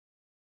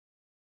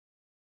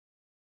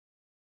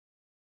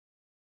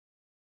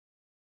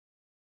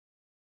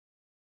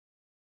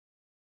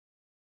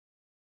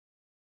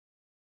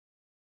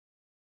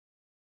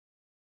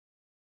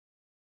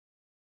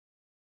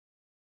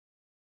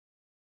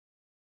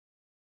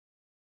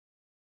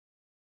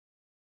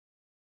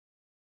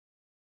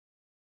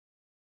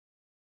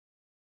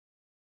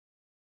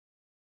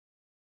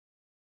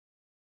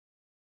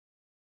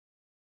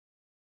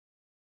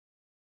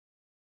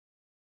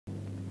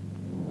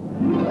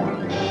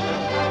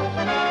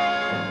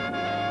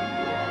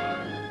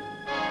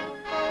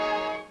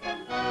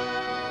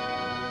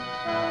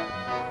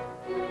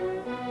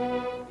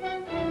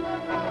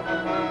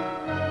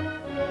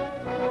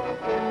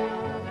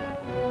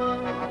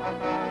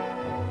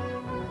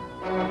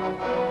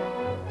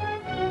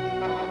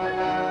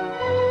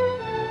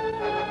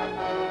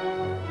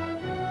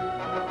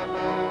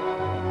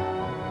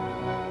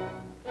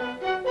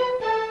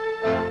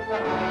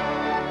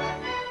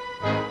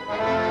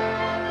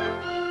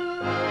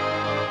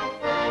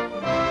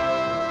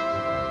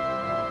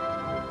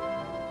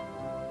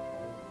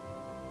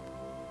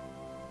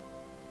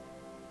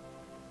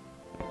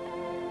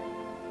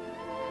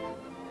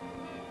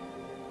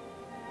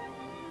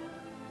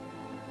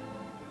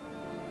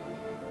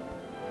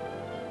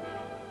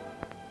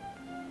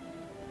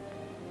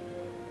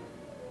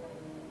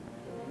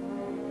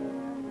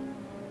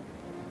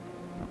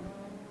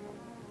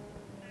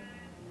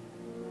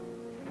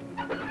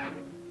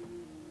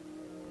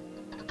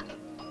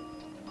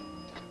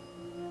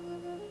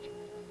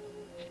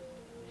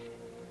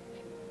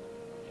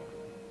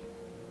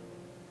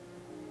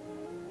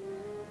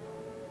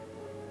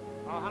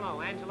Oh,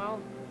 hello, Angelo.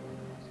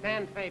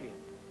 Stan Fabian.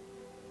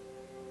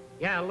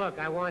 Yeah, look,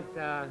 I want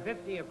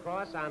 50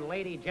 across on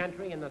Lady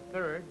Gentry in the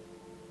 3rd,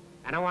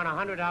 and I want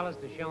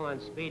 $100 to show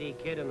on Speedy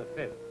Kid in the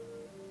 5th.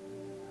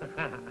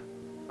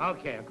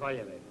 Okay, I'll call you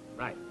later.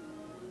 Right.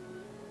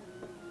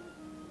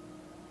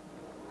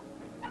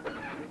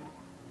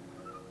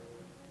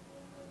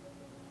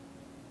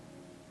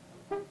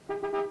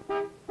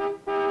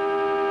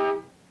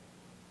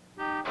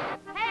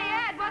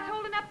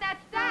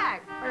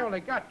 I only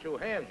got 2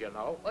 hands, you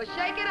know. Well,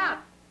 shake it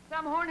up.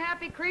 Some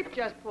horn-happy creep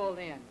just pulled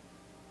in.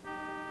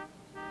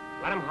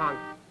 Let him honk.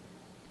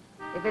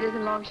 If it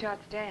isn't Long Shot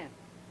Stan,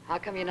 how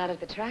come you're not at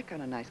the track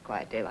on a nice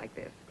quiet day like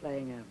this,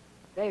 playing a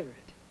favorite?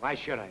 Why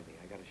should I be?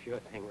 I got a sure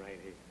thing right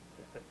here.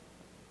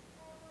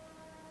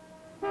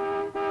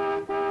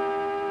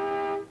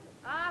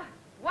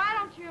 Why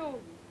don't you...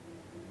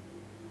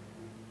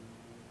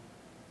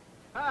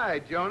 Hi,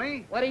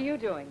 Joanie. What are you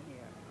doing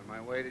here? On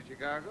my way to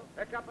Chicago.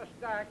 Pick up a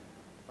stack.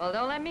 Well,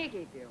 don't let me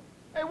keep you.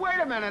 Hey, wait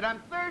a minute.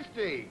 I'm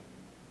thirsty.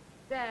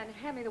 Stan,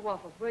 hand me the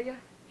waffles, will you?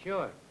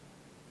 Sure.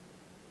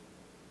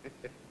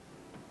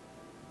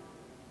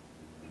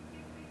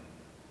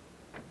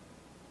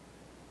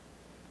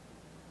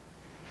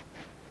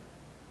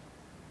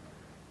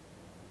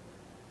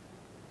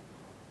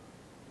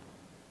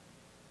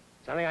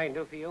 Something I can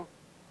do for you?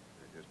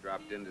 I just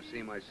dropped in to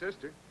see my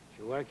sister.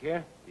 You work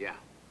here? Yeah.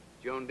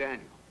 Joan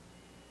Daniel.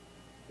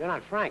 You're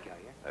not Frank, are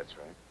you? That's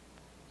right.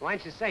 Why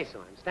don't you say so?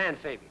 I'm Stan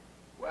Fabian.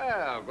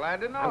 Well,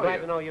 glad to know you. I'm glad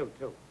to know you,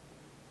 too.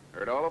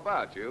 Heard all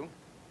about you.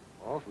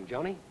 Oh, from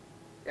Joanie?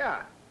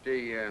 Yeah.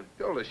 She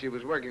told us she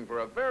was working for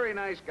a very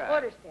nice guy.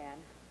 Order, Stan.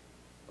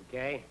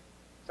 Okay.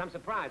 Some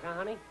surprise, huh,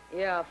 honey?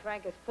 Yeah,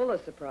 Frank is full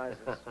of surprises.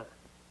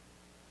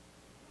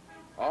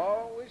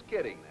 Always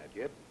kidding, that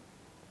kid.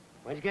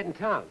 When'd you get in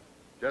town?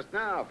 Just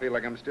now, I feel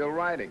like I'm still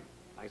riding.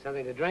 Like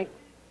something to drink?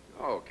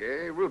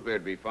 Okay, root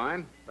beer'd be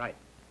fine. Right.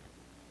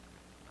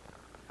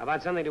 How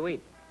about something to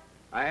eat?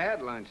 I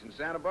had lunch in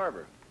Santa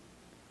Barbara.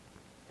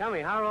 Tell me,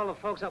 how are all the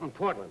folks up in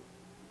Portland?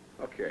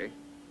 Okay.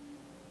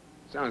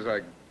 Sounds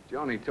like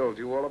Joanie told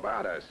you all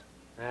about us.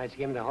 Let's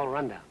give him the whole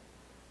rundown.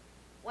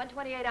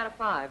 128 out of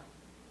 5.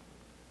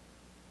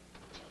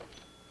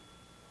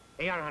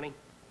 Here you are, honey.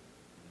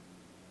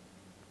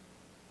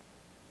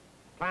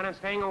 Plan on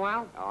staying a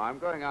while? Oh, I'm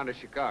going on to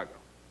Chicago.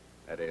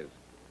 That is,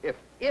 if.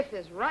 If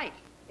is right.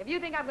 If you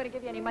think I'm going to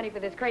give you any money for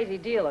this crazy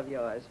deal of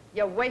yours,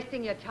 you're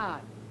wasting your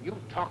time. You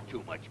talk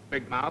too much,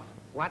 big mouth.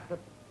 What the...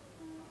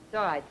 It's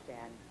all right,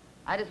 Stan.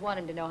 I just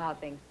wanted to know how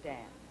things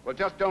stand. Well,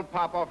 just don't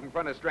pop off in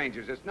front of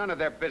strangers. It's none of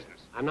their business.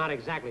 I'm not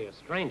exactly a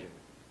stranger.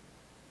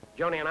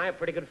 Joanie and I are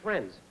pretty good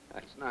friends.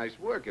 That's nice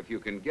work if you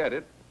can get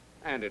it.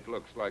 And it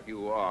looks like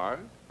you are.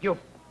 You...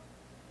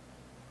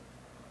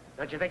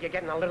 Don't you think you're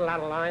getting a little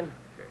out of line?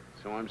 Okay,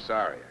 so I'm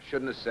sorry. I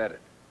shouldn't have said it.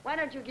 Why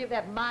don't you give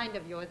that mind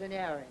of yours an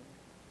airing?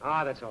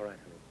 Oh, that's all right,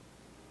 honey.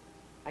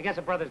 I guess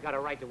a brother's got a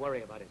right to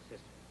worry about his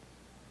sister.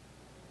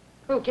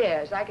 Who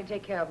cares? I can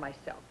take care of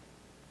myself.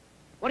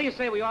 What do you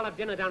say we all have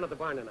dinner down at the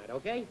barn tonight,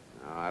 okay?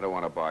 No, I don't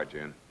want to barge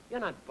in. You're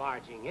not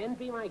barging in.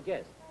 Be my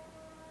guest.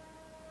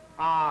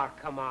 Ah,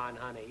 oh, come on,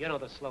 honey. You know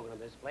the slogan of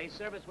this place.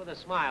 Service with a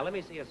smile. Let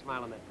me see you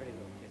smile on that pretty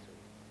little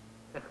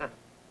kiss.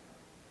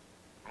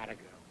 Atta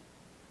girl.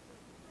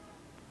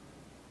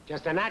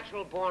 Just a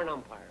natural-born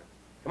umpire.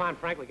 Come on,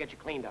 Frank, we'll get you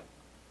cleaned up.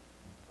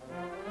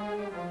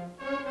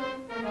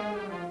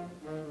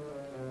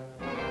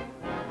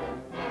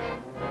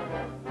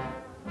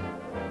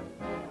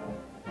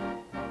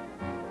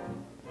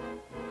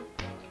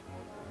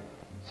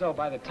 So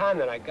by the time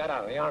that I got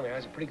out of the Army, I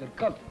was a pretty good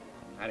cook.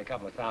 I had a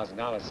couple of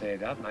 $1,000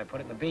 saved up, and I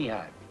put it in the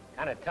beehive.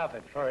 Kind of tough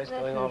at first,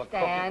 doing all the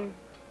Stan, cooking.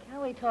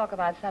 can we talk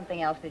about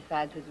something else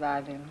besides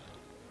surviving?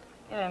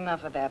 Get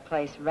enough of that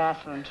place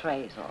wrestling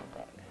trays all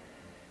day.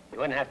 You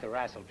wouldn't have to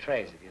wrestle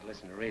trays if you'd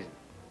listen to reason.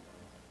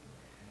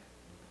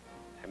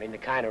 I mean the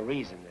kind of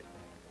reason that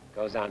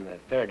goes on the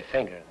third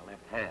finger of the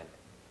left hand.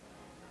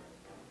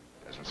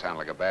 Doesn't sound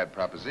like a bad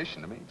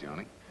proposition to me,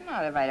 Joanie.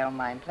 Not if I don't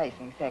mind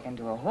placing second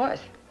to a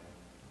horse.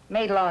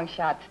 Made Long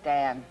Shot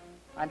Stan.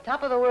 On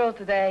top of the world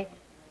today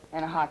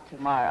and hot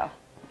tomorrow.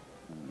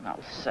 No,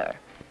 sir.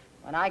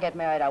 When I get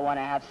married, I want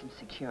to have some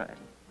security.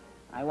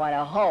 I want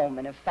a home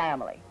and a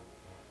family.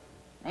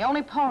 The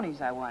only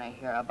ponies I want to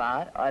hear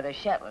about are the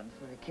Shetlands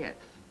for the kids.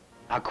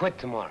 I'll quit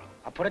tomorrow.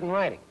 I'll put it in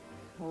writing.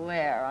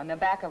 Where? On the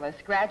back of a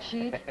scratch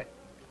sheet? Hey,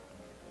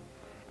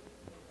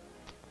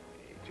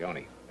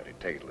 Joanie, better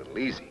take it a little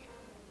easy.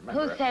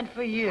 Remember, Who sent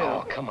for you?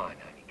 Oh, come on,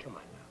 honey. Come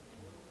on now.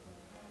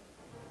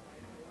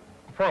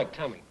 Frank,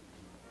 tell me.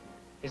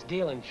 This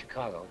deal in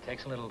Chicago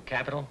takes a little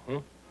capital, hmm?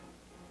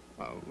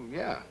 Oh,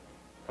 yeah.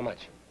 How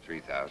much?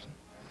 3,000.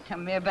 A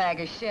mere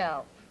bag of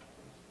shells.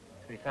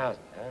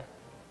 3,000, huh?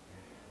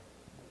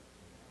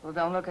 Well,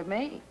 don't look at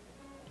me.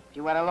 If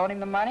you want to loan him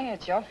the money,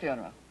 it's your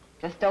funeral.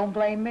 Just don't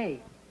blame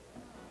me.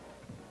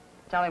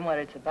 Tell him what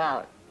it's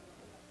about.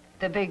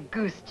 The big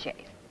goose chase.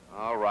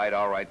 All right,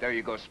 all right. There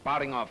you go,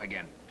 spouting off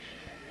again.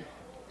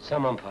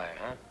 Some umpire,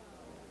 huh?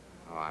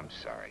 Oh, I'm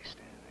sorry,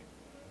 Stan.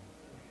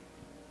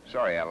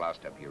 Sorry I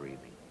lost up your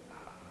evening.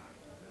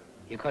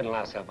 You couldn't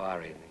louse up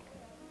our evening.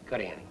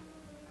 Could you, Annie?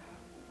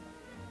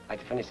 Like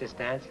to finish this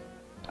dance?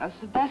 That's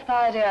the best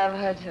idea I've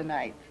heard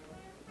tonight.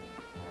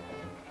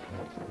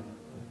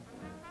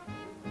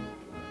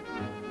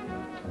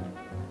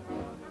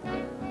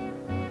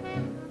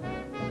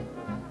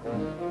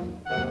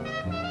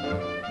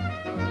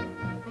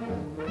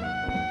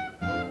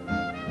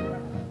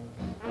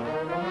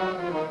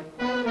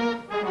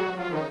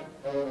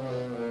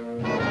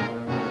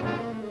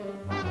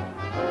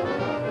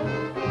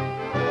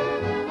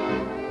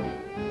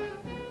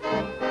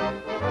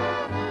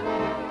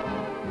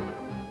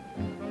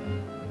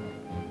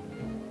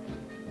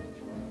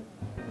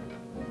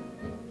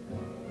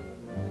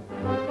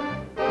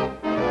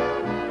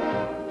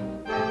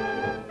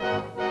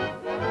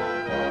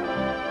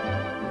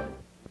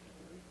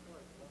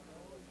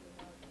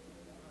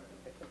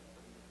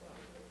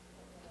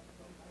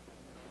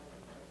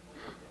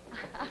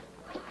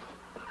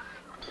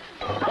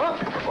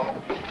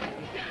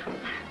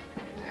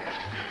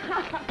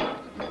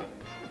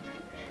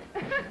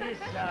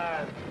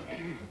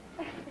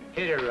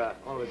 Hit her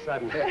all of a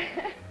sudden.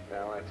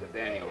 Well, that's a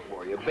Daniel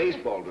for you.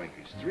 Baseball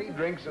drinkers. 3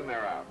 drinks and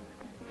they're out.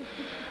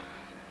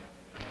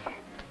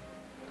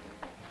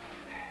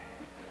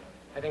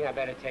 I think I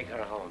better take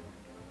her home.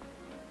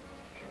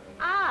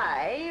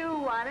 I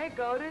want to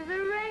go to the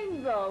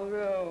Rainbow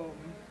Room.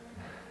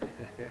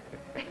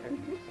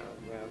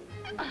 Well.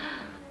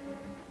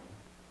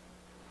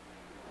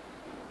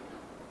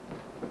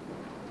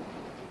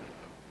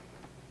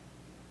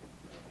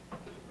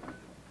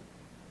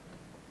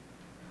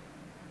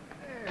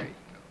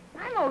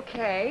 I'm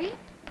okay.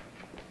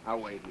 I'll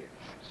wait here.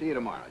 See you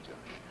tomorrow, Joanie.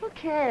 Who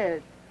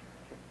cares?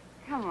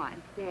 Come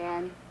on,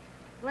 Stan.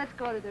 Let's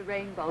go to the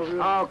Rainbow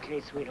Room.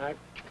 Okay, sweetheart.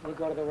 We'll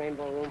go to the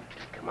Rainbow Room.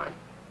 Come on.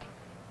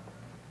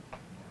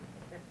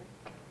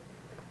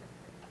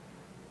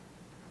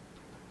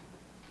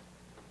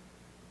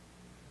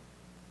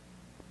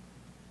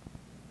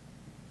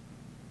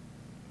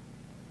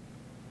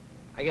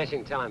 I guess you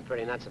can tell I'm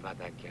pretty nuts about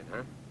that kid,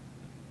 huh?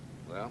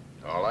 Well,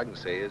 all I can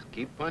say is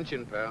keep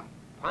punching, pal.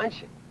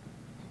 Punching?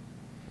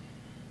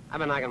 I've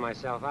been knocking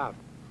myself out.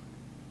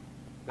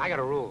 I got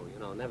a rule, you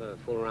know, never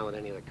fool around with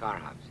any of the car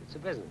hops. It's a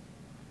business.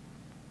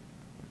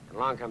 And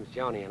along comes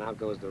Joanie, and out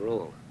goes the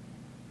rule.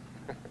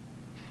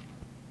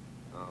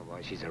 Oh,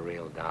 boy, she's a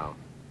real doll.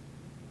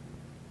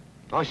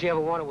 All she ever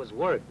wanted was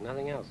work,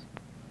 nothing else.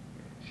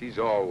 She's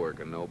all work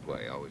and no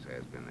play. Always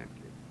has been, that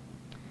kid.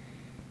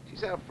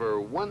 She's out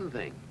for one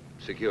thing.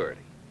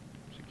 Security.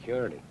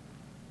 Security.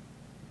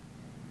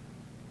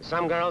 For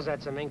some girls,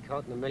 that's a mink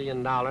coat and $1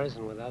 million,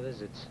 and with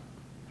others, it's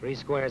 3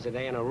 squares a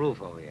day and a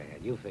roof over your head.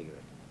 You figure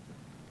it.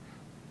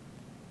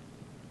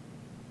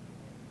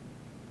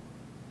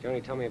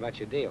 Joanie told me about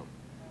your deal.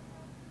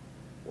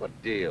 What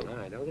deal? All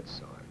right, don't get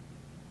sore.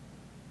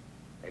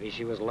 Maybe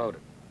she was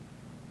loaded.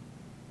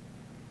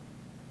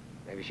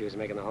 Maybe she was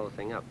making the whole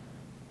thing up.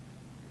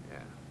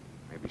 Yeah,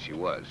 maybe she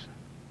was.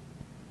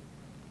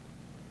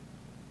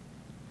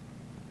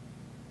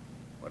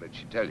 What did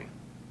she tell you?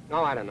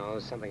 No, I don't know.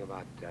 Something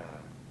about,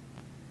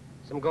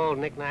 some gold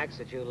knickknacks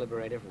that you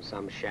liberated from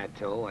some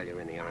chateau while you're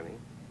in the Army.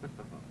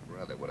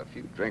 Brother, what a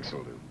few drinks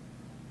will do.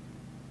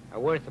 Are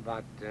worth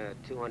about,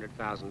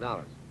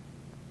 $200,000.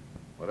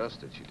 What else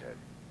did she tell you?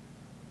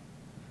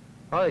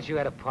 Oh, that you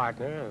had a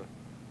partner,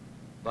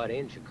 a buddy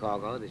in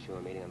Chicago that you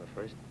were meeting on the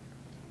 1st.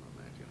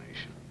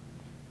 Imagination.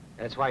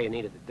 That's why you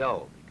needed the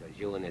dough, because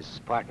you and his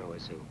partner were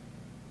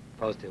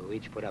supposed to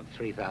each put up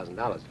 $3,000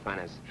 to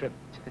finance the trip.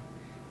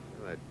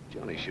 Well, that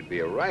Joanie should be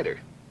a writer.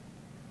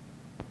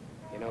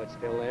 You know it's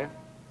still there?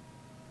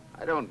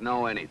 I don't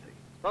know anything.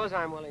 Suppose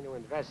I'm willing to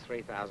invest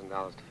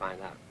 $3,000 to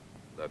find out.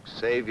 Look,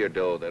 save your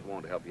dough. That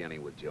won't help you any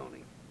with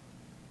Joanie.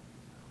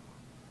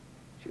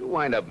 She'll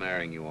wind up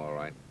marrying you, all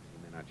right. She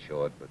may not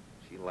show it, but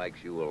she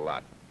likes you a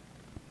lot.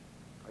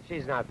 Well,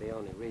 she's not the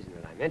only reason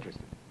that I'm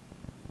interested.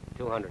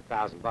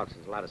 $200,000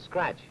 is a lot of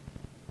scratch.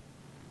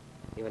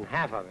 Even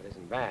half of it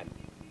isn't bad.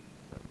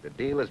 Look, the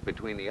deal is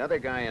between the other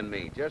guy and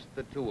me, just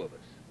the 2 of us.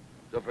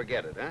 So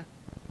forget it, huh?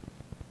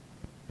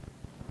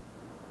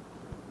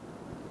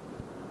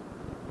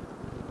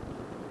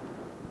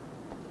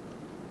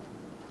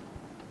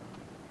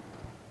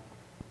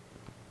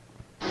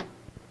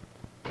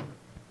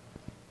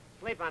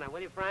 Sleep on it, will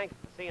you, Frank?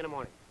 I'll see you in the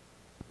morning.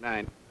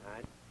 Night. All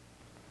right.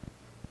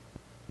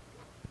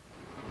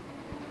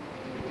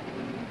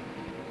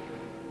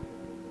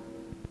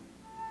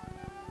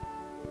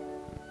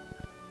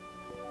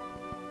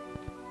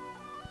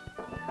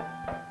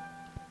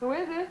 Who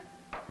is it?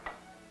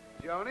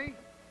 Joanie?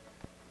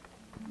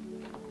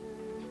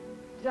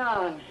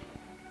 John.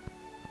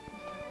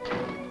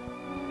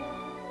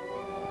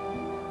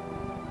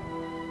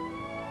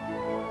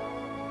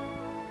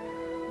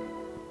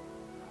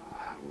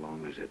 How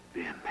long has it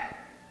been?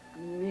 A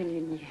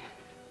million years.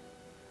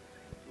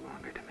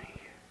 Longer to me.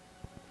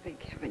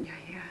 Thank heaven you're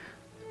here.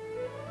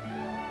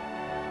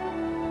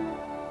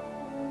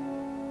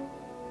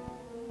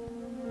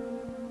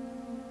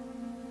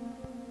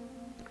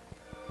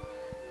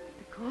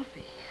 The coffee.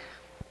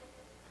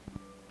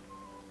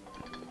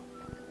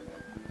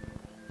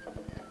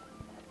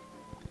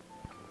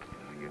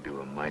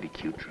 mighty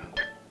cute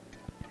trunk.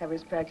 There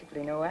was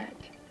practically no ad.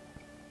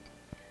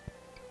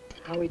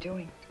 How are we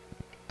doing?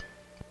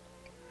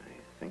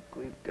 I think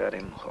we've got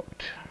him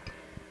hooked.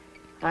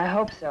 I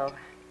hope so.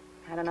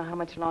 I don't know how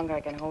much longer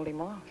I can hold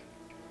him off.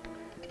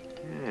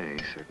 Yeah, he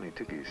certainly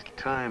took his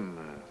time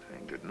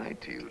saying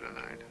goodnight to you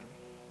tonight.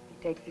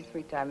 He takes his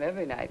sweet time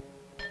every night.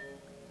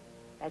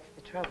 That's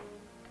the trouble.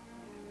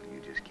 You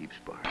just keep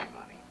sparring,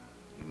 honey.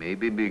 He may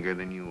be bigger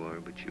than you are,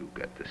 but you've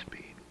got the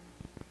speed.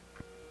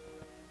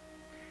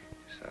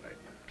 Just thought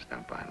I'd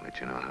stop by and let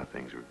you know how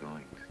things were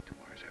going.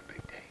 Tomorrow's our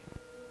big day.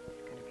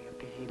 It's going to be a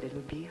busy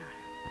little bee.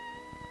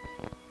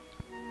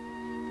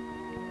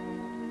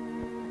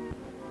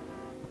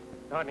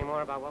 Thought any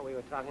more about what we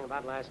were talking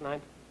about last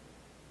night?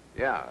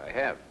 Yeah, I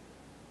have.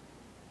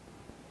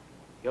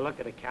 You looked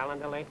at a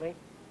calendar lately?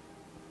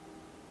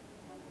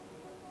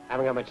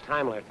 Haven't got much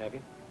time left, have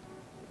you?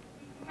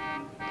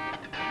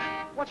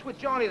 What's with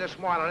Joanie this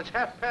morning? It's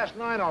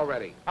 9:30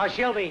 already. Oh,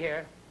 she'll be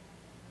here.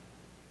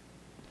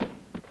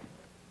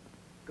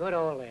 Good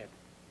old Ed.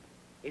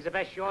 He's the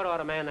best short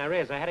order man there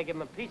is. I had to give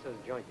him a piece of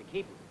the joint to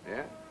keep him.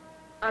 Yeah?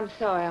 I'm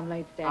sorry I'm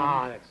late, Stan.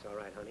 Oh, that's all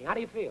right, honey. How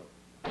do you feel?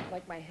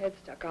 Like my head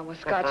stuck on with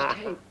Scotch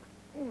tape.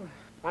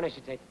 Why don't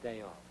you take the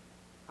day off?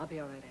 I'll be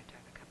all right after I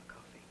have a cup of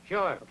coffee.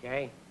 Sure.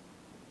 Okay.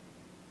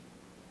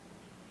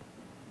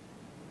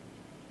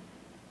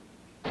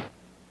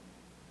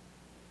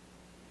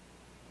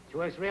 She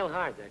works real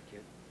hard, that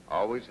kid.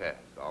 Always has,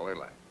 all her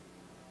life.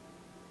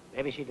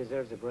 Maybe she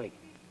deserves a break.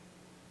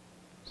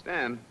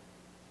 Stan,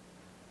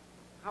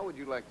 how would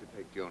you like to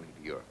take Joanie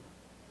to Europe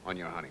on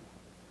your honeymoon?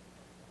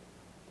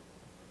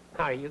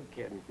 Are you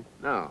kidding?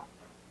 No.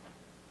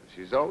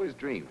 She's always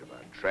dreamed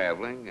about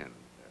traveling and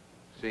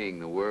seeing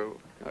the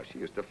world. Oh, she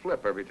used to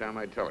flip every time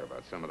I'd tell her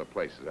about some of the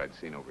places I'd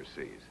seen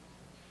overseas.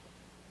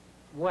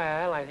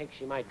 Well, I think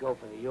she might go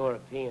for the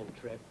European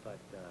trip, but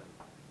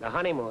the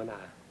honeymoon,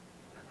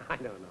 I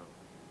don't know.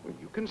 Well,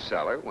 you can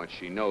sell her once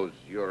she knows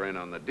you're in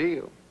on the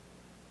deal.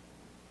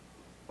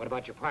 What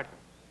about your partner?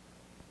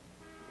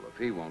 Well, if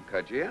he won't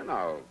cut you in,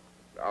 I'll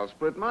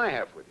split my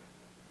half with you.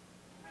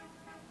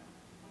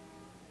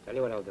 Tell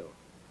you what I'll do.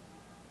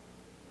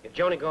 If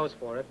Joanie goes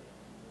for it,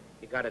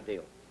 you got a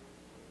deal.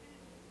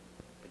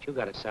 But you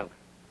got to sell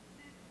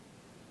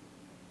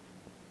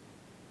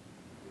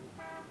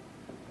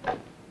her.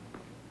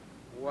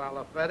 Well,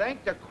 if it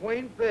ain't the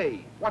queen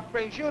bee, what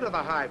brings you to the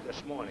hive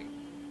this morning?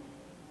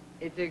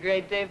 It's a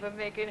great day for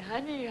making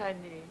honey,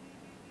 honey.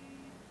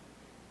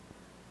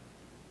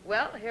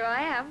 Well, here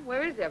I am.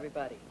 Where is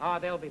everybody? Oh,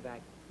 they'll be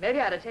back. Maybe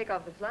I ought to take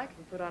off the slacks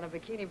and put on a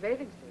bikini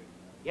bathing suit.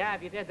 Yeah,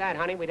 if you did that,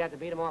 honey, we'd have to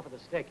beat them off with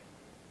a stick.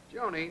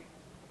 Joanie,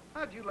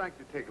 how'd you like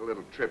to take a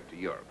little trip to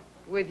Europe?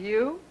 With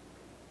you?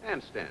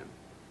 And Stan.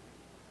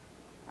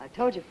 I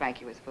told you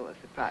Frankie was full of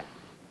surprises.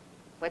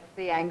 What's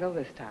the angle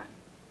this time?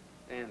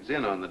 Stan's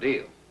in on the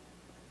deal.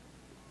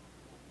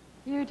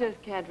 You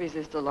just can't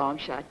resist a long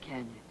shot, can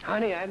you?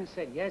 Honey, I haven't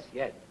said yes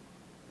yet.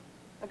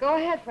 Well, go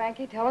ahead,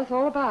 Frankie. Tell us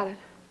all about it.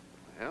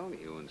 Well,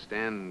 you and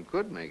Stan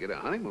could make it a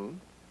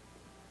honeymoon.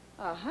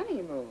 A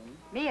honeymoon?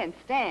 Me and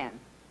Stan?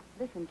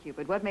 Listen,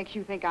 Cupid, what makes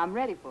you think I'm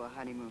ready for a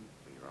honeymoon?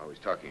 You're always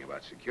talking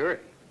about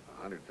security.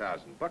 $100,000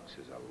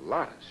 is a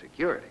lot of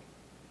security.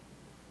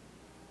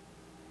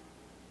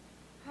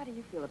 How do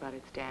you feel about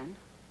it, Stan?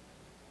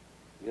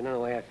 You know the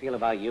way I feel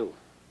about you.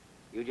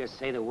 You just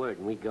say the word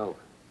and we go.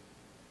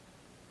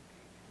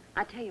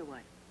 I'll tell you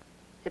what.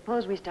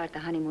 Suppose we start the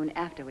honeymoon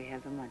after we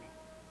have the money.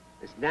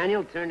 Miss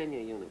Daniel, turn in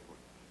your uniform.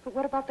 But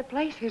what about the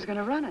place? Who's going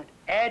to run it?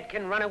 Ed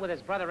can run it with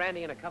his brother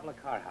Andy and a couple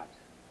of car hops.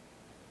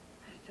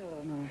 I still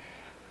don't know.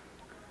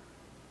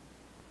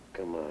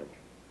 Come on. What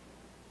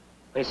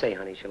do you say,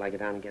 honey? Shall I go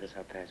down and get us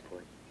our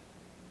passport?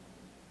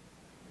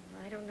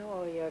 I don't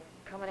know. You're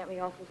coming at me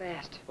awful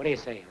fast. What do you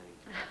say,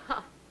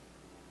 honey?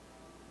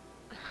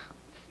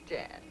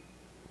 Stan.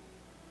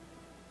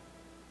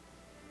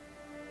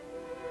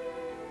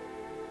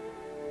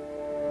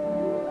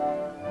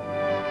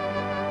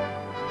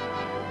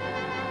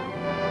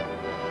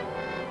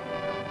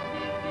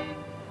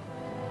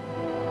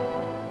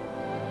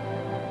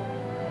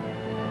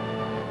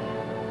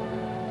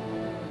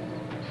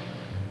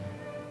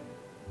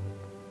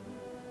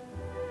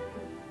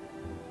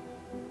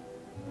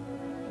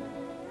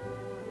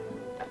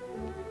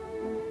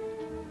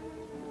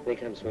 Here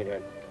he comes,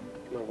 sweetheart.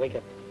 Come on, wake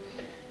up.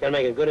 Gotta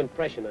make a good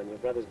impression on your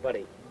brother's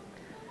buddy.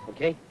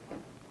 Okay?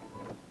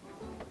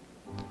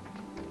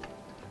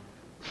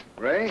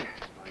 Ray,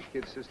 my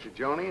kid sister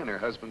Joanie and her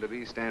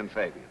husband-to-be Stan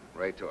Fabian.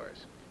 Ray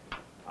Torres.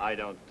 I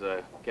don't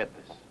get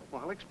this.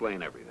 Well, I'll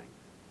explain everything.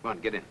 Come on,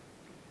 get in.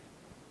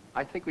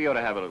 I think we ought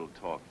to have a little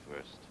talk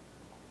first.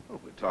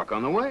 Oh, we'll talk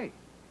on the way.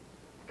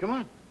 Come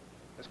on,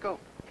 let's go.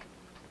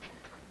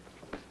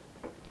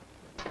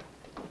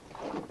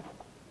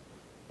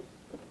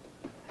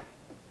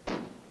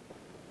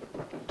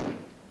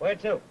 Where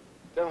to?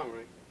 Tell him,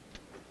 Ray.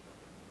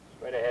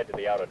 Straight ahead to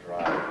the outer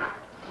drive.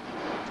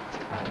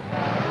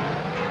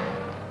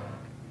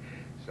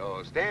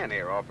 So Stan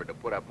here offered to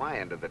put up my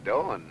end of the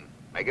dough and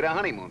make it a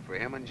honeymoon for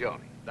him and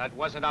Joanie. That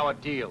wasn't our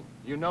deal.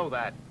 You know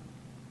that.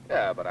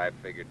 Yeah, but I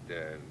figured,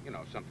 you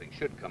know, something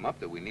should come up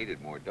that we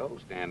needed more dough.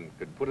 Stan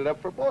could put it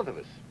up for both of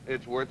us.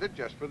 It's worth it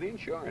just for the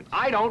insurance.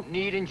 I don't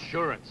need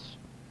insurance.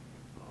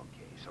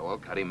 Okay, so I'll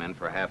cut him in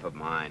for half of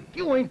mine.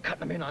 You ain't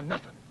cutting him in on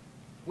nothing.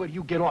 Where do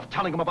you get off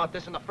telling him about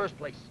this in the first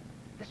place?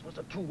 This was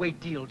a two-way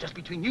deal just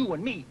between you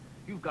and me.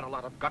 You've got a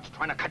lot of guts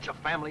trying to cut your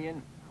family in.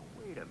 Now,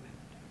 wait a minute.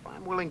 If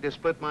I'm willing to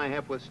split my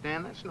half with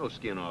Stan, that's no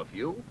skin off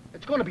you.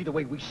 It's going to be the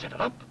way we set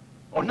it up,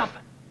 or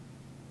nothing.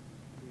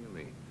 What do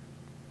you mean?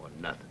 Or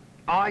nothing?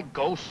 I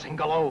go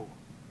single-O.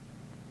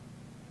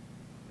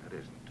 That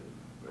isn't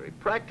very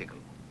practical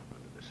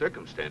under the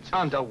circumstances.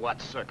 Under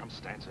what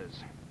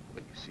circumstances?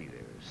 Well, you see, there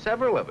are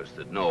several of us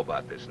that know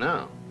about this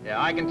now.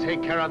 Yeah, I can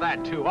take care of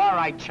that, too. All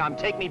right, chum,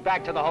 take me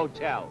back to the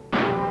hotel.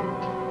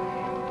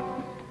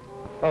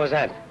 What was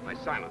that? My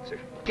silencer.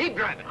 Keep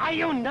driving. Are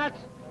you nuts?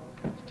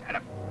 Shut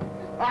up.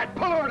 All right,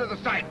 pull over to the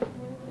side.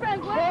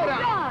 Frank, what's Slow going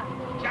down.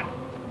 on? Shut up.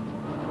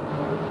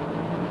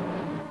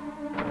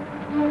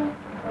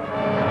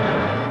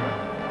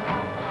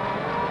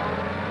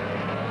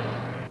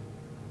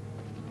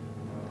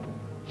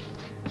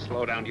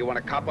 Slow down. Do you want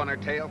a cop on our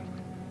tail?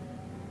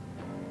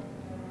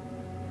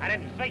 I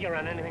didn't figure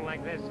on anything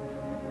like this.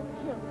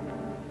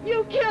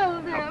 You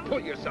killed Now him. pull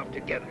yourself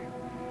together.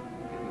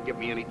 You didn't give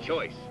me any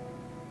choice.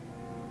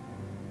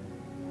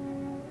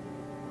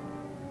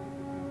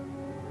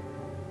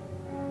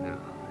 Now,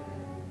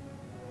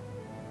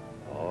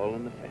 all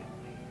in the family.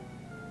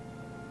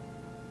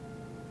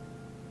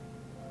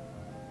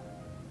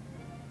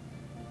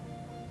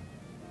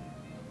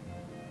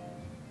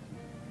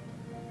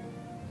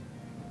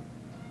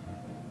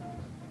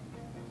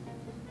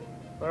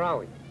 Where are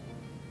we?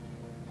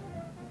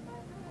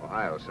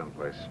 Ohio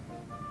someplace.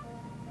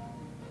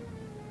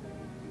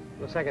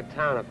 Looks like a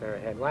town up there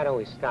ahead. Why don't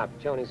we stop?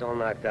 Joanie's all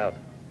knocked out.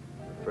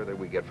 The further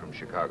we get from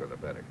Chicago, the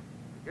better.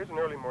 Here's an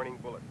early morning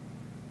bulletin.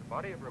 The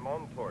body of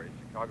Ramon Torres,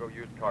 Chicago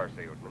used car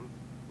salesman,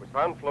 was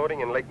found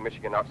floating in Lake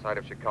Michigan outside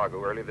of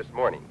Chicago early this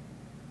morning.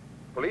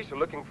 Police are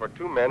looking for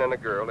two men and a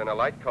girl in a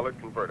light-colored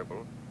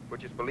convertible,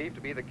 which is believed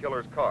to be the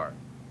killer's car.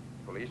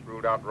 Police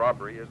ruled out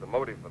robbery as the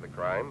motive for the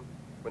crime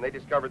when they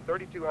discovered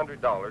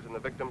 $3,200 in the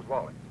victim's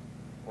wallet.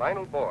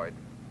 Lionel Boyd,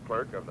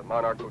 clerk of the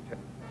Monarch Hotel.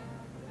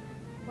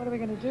 What are we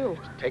going to do?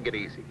 Take it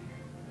easy.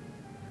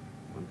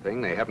 One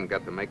thing, they haven't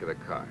got the make of the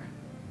car.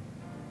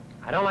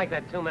 I don't like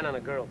that two men and a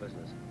girl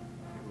business.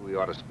 Maybe we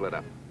ought to split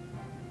up.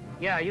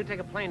 Yeah, you take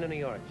a plane to New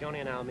York. Joanie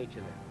and I'll meet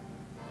you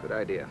there. Good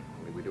idea.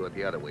 Only we do it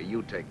the other way.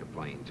 You take the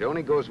plane.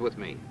 Joanie goes with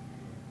me.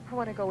 I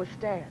want to go with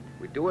Stan.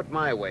 We do it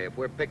my way. If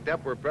we're picked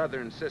up, we're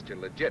brother and sister,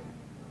 legit.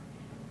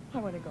 I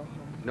want to go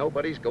home.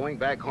 Nobody's going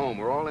back home.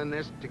 We're all in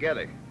this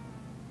together.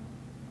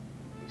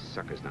 These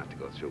suckers not to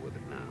go through with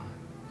it now.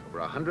 It's over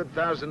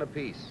 100,000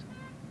 apiece.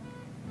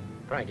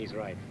 Frankie's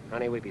right.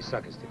 Honey, we'd be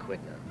suckers to quit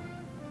now.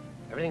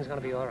 Everything's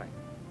gonna be all right.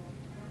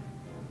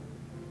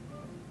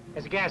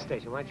 There's a gas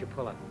station. Why don't you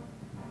pull up?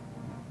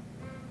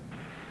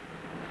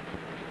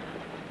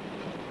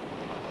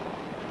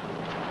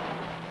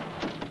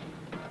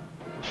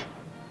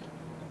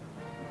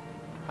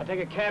 I'll take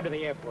a cab to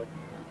the airport.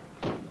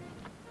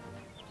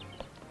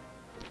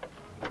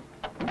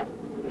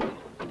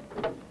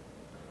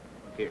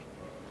 Here.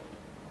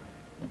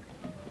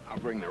 I'll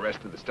bring the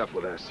rest of the stuff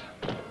with us.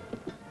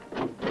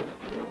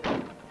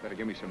 Better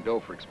give me some dough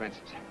for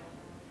expenses.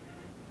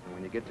 And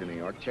when you get to New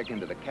York, check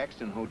into the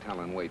Caxton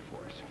Hotel and wait for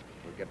us.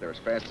 We'll get there as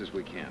fast as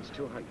we can. It's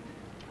too hot.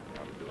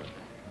 How to do it.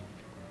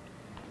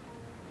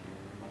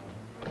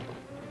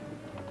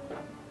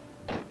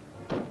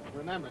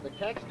 Remember, the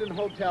Caxton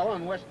Hotel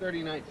on West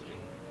 39th Street.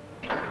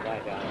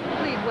 Right down.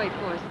 Please wait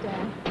for us,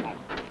 Stan.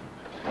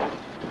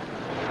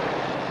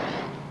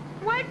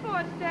 Wait for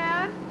us,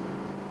 Stan.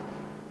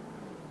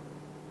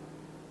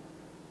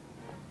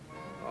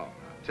 Oh,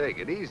 take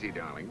it easy,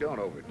 darling. Don't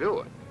overdo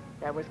it.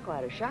 That was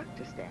quite a shock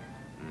to Stan.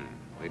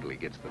 Wait till he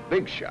gets the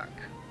big shock.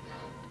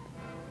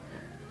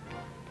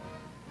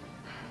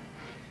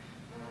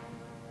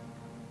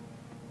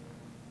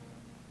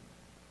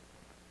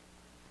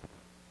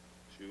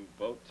 Two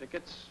boat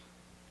tickets.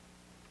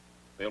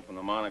 Bill from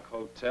the Monarch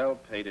Hotel,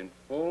 paid in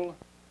full.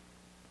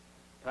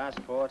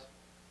 Passport.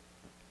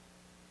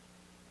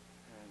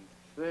 And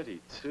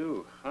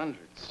 3,200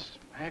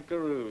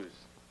 smackaroos.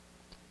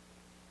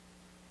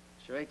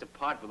 Sure hate to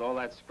part with all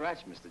that scratch,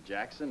 Mr.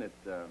 Jackson. It,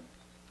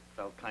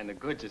 felt kind of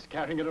good just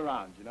carrying it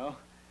around, you know?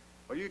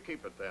 Well, you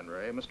keep it then,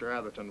 Ray. Mr.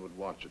 Atherton would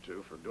want you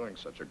to for doing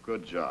such a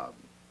good job.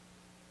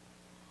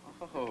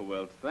 Oh,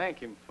 well, thank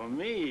him for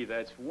me.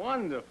 That's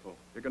wonderful.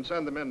 You can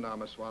send them in now,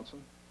 Miss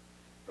Swanson.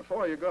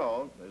 Before you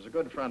go, there's a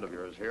good friend of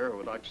yours here who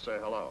would like to say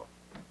hello.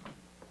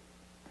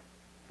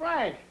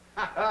 Frank!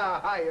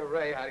 Hiya,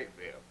 Ray. How do you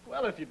feel?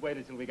 Well, if you'd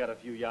waited till we got a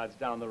few yards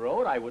down the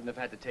road, I wouldn't have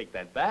had to take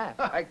that bath.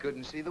 I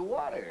couldn't see the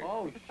water.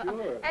 Oh,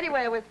 sure.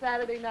 Anyway, it was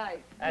Saturday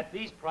night. At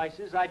these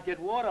prices, I'd get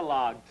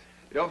waterlogged.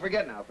 Don't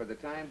forget now, for the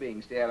time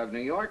being, stay out of New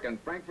York and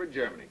Frankfurt,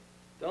 Germany.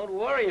 Don't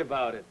worry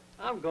about it.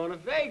 I'm going to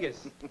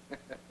Vegas.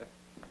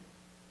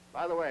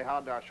 By the way,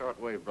 how'd our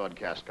shortwave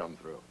broadcast come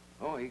through?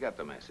 Oh, he got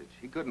the message.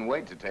 He couldn't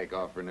wait to take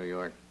off for New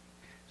York.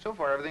 So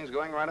far, everything's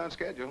going right on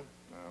schedule.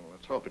 Well,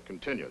 let's hope it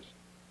continues.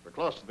 We're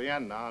close to the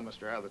end now, and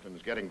Mr. Atherton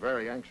is getting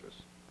very anxious.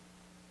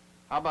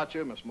 How about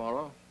you, Miss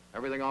Morrow?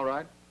 Everything all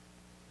right?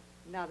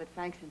 Now that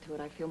Frank's into it,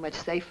 I feel much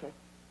safer.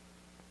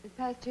 This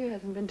past year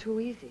hasn't been too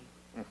easy.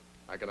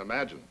 I can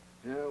imagine.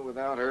 Yeah,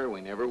 without her, we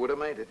never would have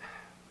made it.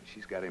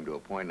 She's got him to a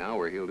point now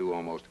where he'll do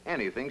almost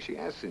anything she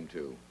asks him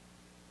to.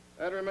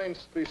 That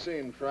remains to be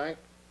seen, Frank.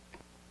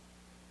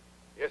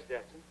 Yes,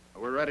 Jackson?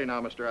 We're ready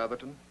now, Mr.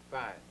 Atherton.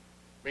 Fine.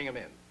 Bring him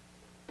in.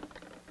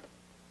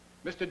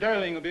 Mr.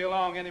 Durling will be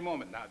along any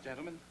moment now,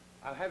 gentlemen.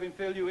 I'll have him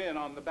fill you in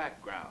on the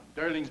background.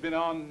 Durling's been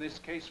on this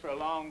case for a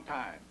long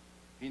time.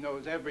 He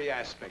knows every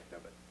aspect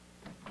of it.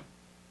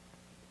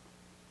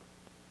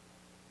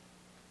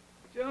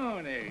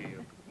 Joanie,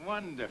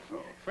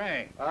 wonderful.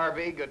 Frank.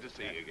 R.B., good to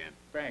see you again.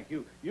 Frank,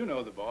 you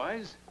know the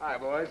boys. Hi,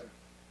 boys.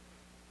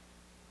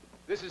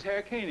 This is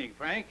Herr Koenig,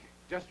 Frank.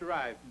 Just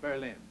arrived from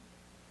Berlin.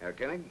 Herr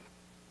Koenig?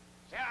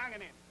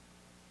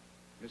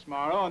 Miss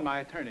Morrow and my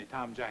attorney,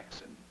 Tom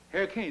Jackson.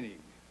 Herr Koenig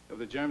of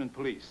the German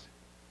police.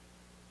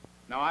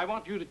 Now, I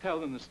want you to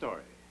tell them the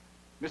story.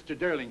 Mr.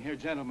 Durling here,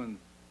 gentlemen,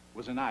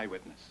 was an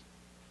eyewitness.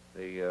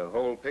 The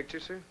whole picture,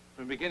 sir?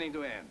 From beginning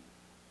to end.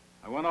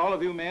 I want all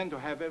of you men to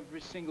have every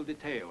single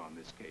detail on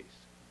this case.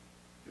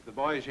 If the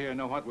boys here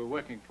know what we're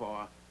working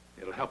for,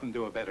 it'll help them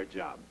do a better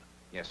job.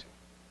 Yes, sir.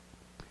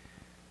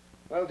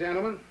 Well,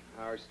 gentlemen,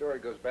 our story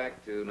goes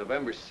back to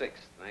November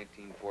 6th,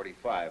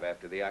 1945,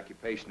 after the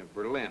occupation of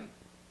Berlin.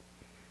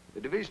 The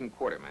division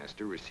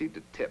quartermaster received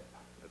a tip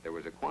that there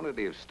was a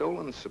quantity of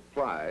stolen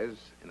supplies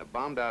in a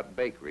bombed-out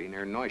bakery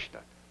near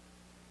Neustadt.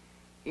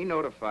 He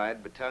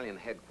notified battalion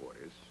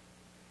headquarters,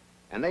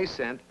 and they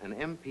sent an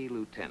MP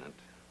lieutenant,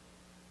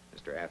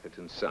 Mr.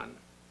 Atherton's son,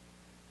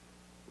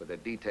 with a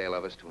detail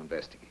of us to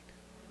investigate.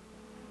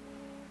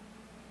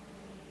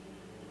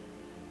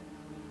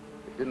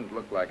 It didn't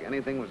look like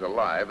anything was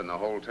alive in the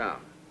whole town.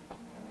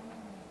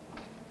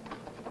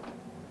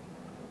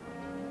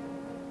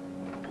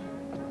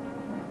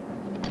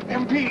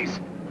 MPs!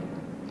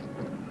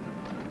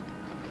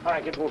 All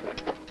right, get moving.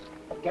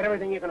 Get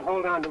everything you can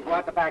hold on to. Go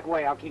out the back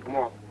way. I'll keep them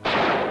off.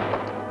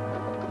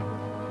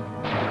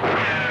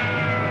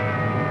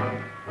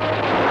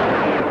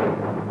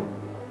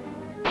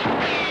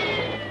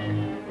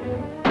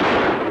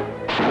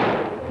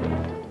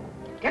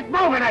 Get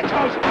moving, I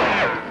told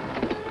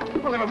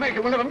you! We'll never make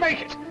it. We'll never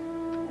make it.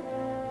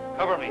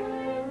 Cover me.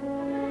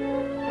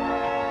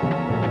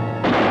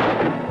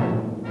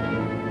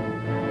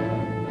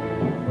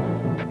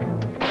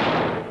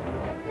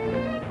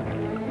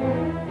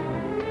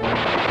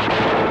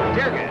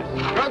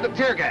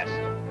 Tear gas.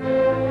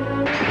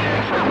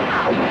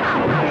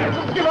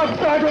 Give up,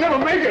 Sarge. We'll never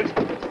make it.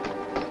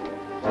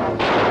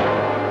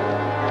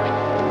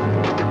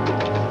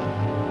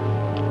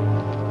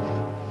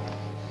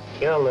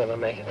 You'll never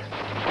make it.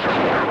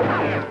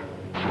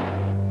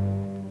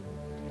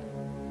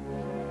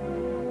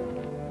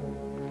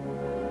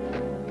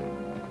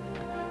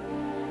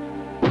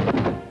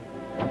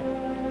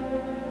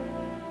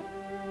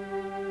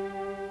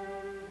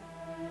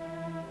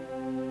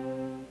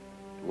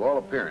 To all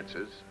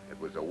appearances, it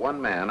was a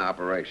one-man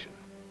operation.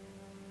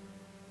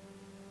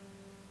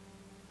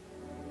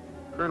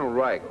 Colonel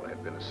Rigel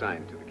had been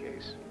assigned to the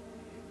case.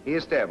 He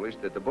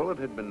established that the bullet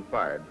had been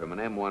fired from an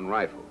M1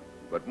 rifle,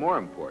 but more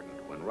important,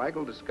 when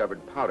Rigel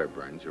discovered powder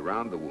burns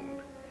around the wound,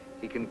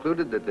 he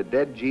concluded that the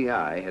dead GI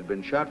had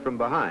been shot from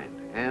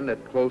behind and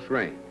at close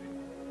range.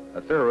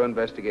 A thorough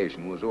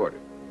investigation was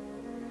ordered.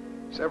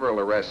 Several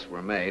arrests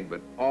were made,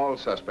 but all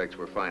suspects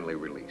were finally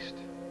released.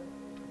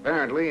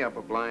 Apparently, up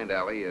a blind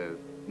alley, a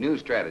new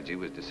strategy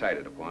was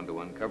decided upon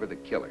to uncover the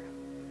killer,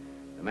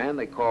 the man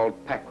they called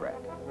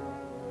Packrat.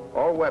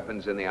 All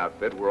weapons in the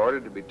outfit were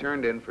ordered to be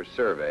turned in for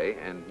survey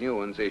and new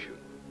ones issued.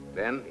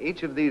 Then,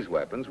 each of these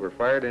weapons were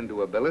fired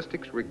into a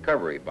ballistics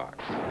recovery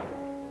box.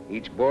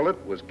 Each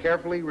bullet was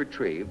carefully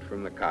retrieved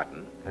from the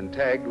cotton and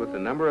tagged with the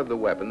number of the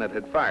weapon that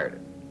had fired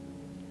it.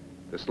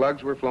 The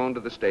slugs were flown to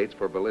the States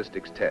for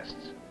ballistics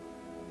tests.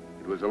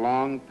 It was a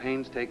long,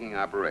 painstaking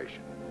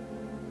operation.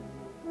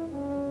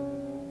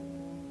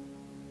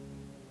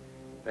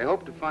 They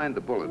hoped to find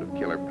the bullet of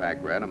Killer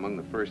Packrat among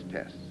the first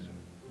tests.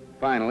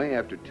 Finally,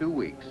 after 2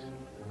 weeks,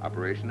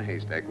 Operation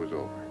Haystack was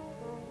over.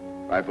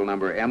 Rifle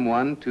number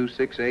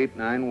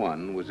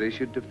M1-26891 was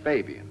issued to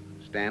Fabian,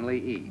 Stanley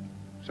E.,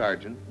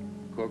 Sergeant,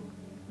 Cook,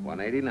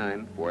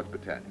 189, 4th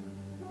Battalion.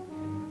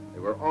 They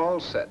were all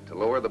set to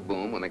lower the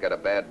boom when they got a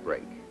bad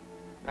break.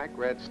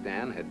 Packrat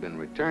Stan had been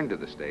returned to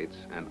the States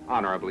and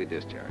honorably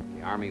discharged.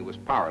 The Army was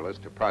powerless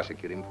to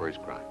prosecute him for his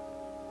crime.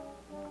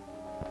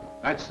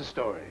 That's the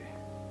story,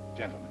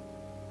 gentlemen.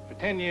 For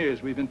 10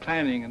 years, we've been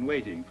planning and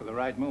waiting for the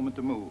right moment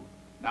to move.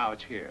 Now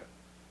it's here.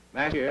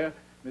 Last year,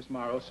 Miss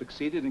Morrow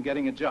succeeded in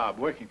getting a job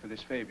working for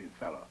this Fabian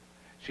fellow.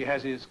 She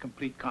has his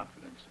complete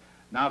confidence.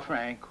 Now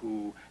Frank,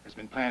 who has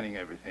been planning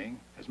everything,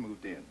 has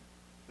moved in.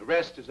 The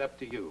rest is up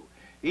to you.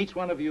 Each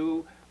one of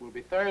you will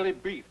be thoroughly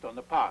briefed on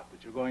the part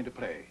that you're going to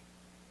play.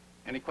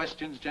 Any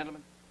questions,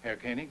 gentlemen? Herr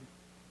Koenig?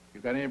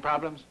 You got any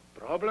problems?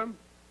 Problem?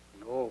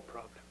 No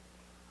problem.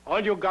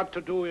 All you got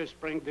to do is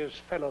bring this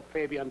fellow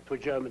Fabian to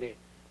Germany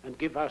and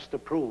give us the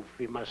proof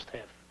we must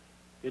have.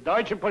 The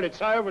Deutsche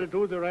Polizei will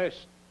do the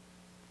rest.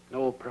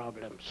 No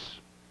problems.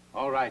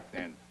 All right,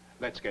 then.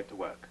 Let's get to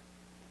work.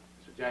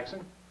 Mr.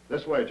 Jackson?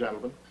 This way,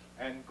 gentlemen.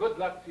 And good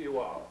luck to you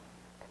all.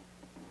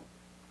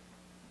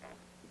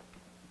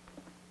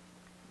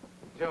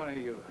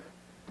 Joanie,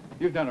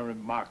 you've done a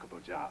remarkable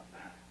job.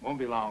 Won't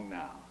be long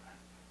now.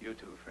 You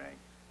too, Frank.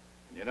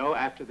 And you know,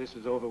 after this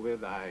is over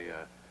with, I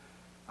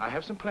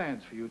have some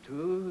plans for you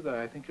two that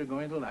I think you're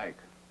going to like.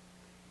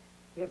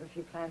 We have a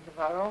few plans of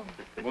our own.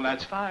 Well,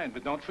 that's fine,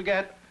 but don't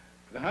forget,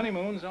 the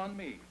honeymoon's on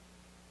me.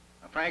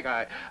 Now, Frank,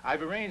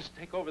 I've arranged to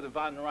take over the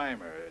Von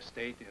Reimer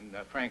estate in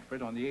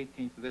Frankfurt on the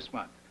 18th of this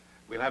month.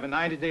 We'll have a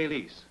 90-day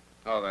lease.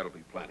 Oh, that'll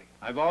be plenty.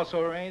 I've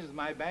also arranged with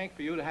my bank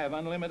for you to have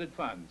unlimited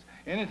funds.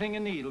 Anything you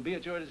need will be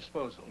at your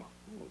disposal.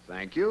 Well,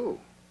 thank you.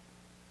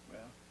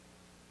 Well,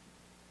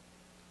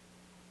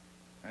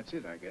 that's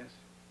it, I guess.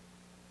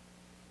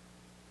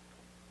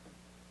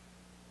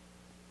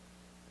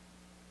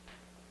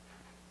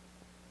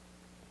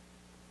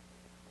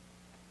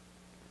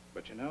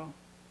 But you know,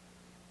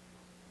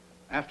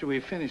 after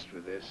we've finished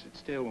with this, it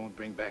still won't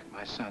bring back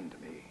my son to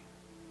me,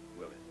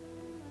 will it?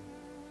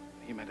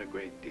 He meant a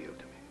great deal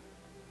to me.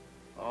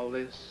 All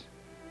this,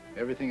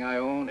 everything I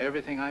own,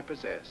 everything I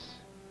possess,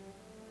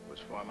 was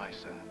for my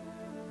son.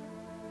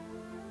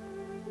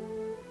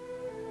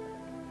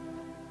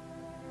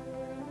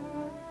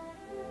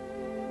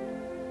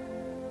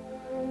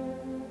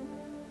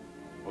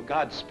 Well,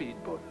 Godspeed,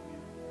 both of you.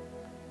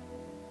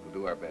 We'll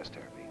do our best,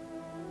 Harvey.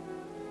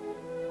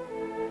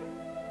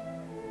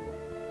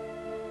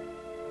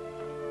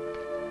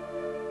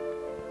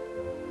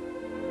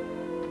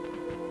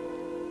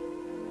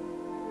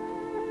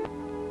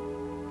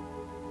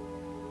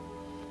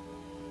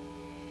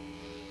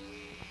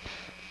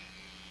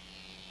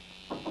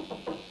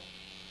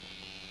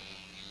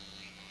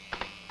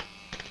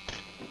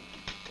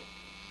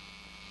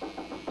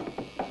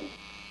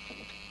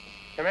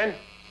 Come in.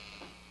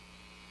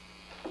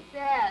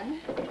 Stan.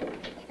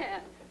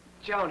 Stan.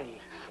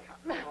 Joanie.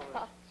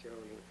 Oh, Joanie.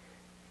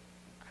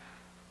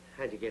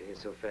 How'd you get here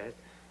so fast?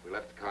 We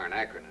left the car in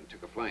Akron and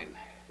took a plane.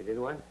 You did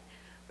what?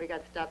 We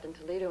got stopped in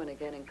Toledo and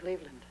again in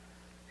Cleveland.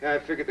 Yeah, I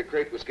figured the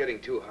crate was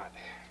getting too hot.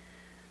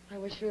 I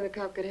was sure the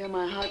cop could hear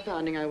my heart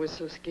pounding. I was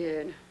so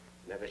scared.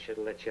 Never should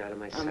have let you out of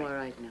my sight. I'm all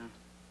right now.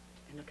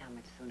 And look how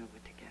much sooner we're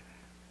together.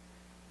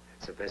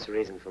 That's the best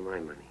reason for my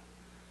money.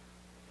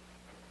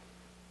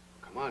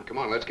 Come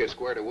on, let's get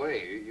squared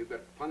away. You've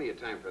got plenty of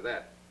time for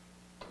that.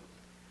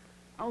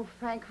 Oh,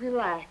 Frank,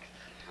 relax.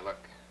 Now, look,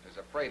 there's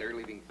a freighter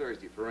leaving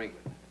Thursday for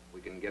England. We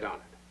can get on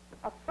it.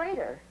 A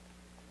freighter?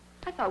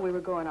 I thought we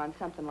were going on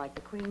something like the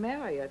Queen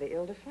Mary or the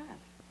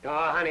Ile-de-France. Oh,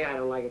 honey, I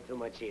don't like it too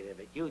much either,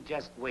 but you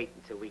just wait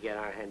until we get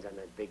our hands on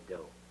that big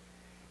dough.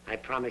 I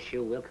promise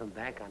you we'll come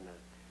back on the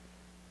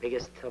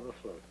biggest tub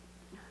afloat.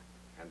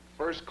 And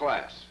first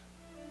class.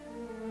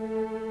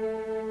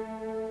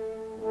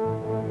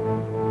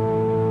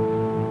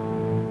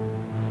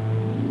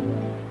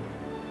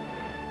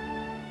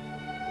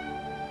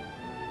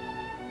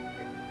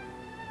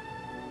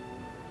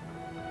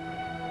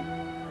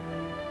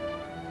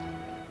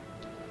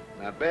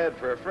 Not bad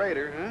for a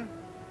freighter, huh?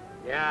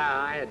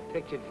 Yeah, I had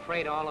pictured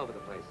freight all over the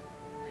place.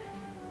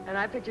 And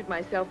I pictured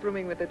myself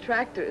rooming with a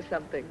tractor or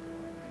something.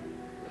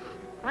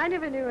 I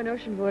never knew an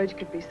ocean voyage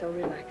could be so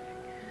relaxing.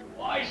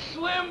 Why,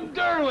 Slim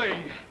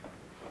Durling!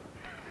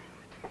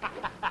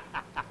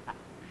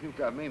 You've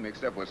got me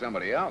mixed up with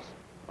somebody else.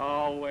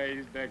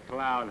 Always the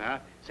clown, huh?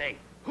 Say,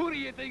 who do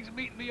you think's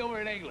meeting me over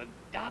in England?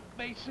 Doc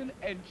Mason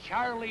and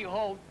Charlie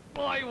Holt.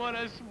 Boy, what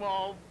a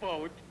small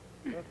boat.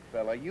 Look,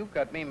 fella, you've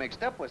got me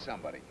mixed up with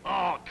somebody.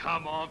 Oh,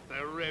 come off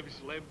the rib,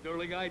 Slim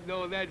Durling. I'd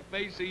know that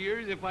face of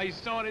yours if I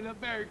saw it in a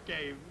bear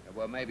cave.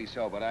 Well, maybe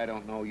so, but I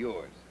don't know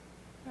yours.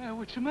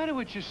 What's the matter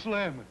with you,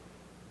 Slim?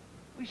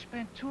 We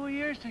spent 2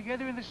 years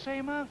together in the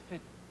same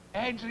outfit.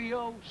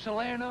 Anzio,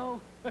 Salerno.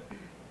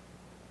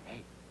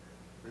 Hey,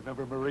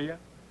 remember Maria?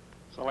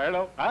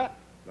 Salerno, huh?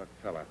 Look,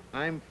 fella,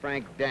 I'm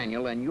Frank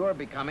Daniel, and you're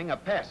becoming a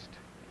pest.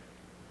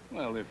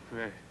 Well, if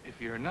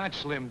you're not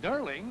Slim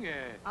Durling,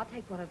 I'll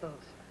take one of those.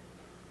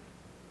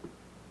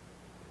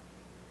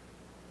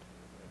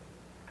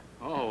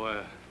 Oh,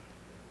 a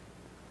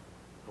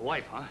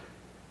wife, huh?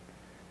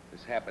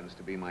 This happens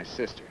to be my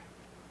sister.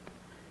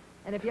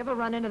 And if you ever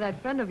run into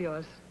that friend of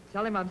yours,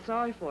 tell him I'm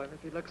sorry for him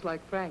if he looks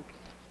like Frank.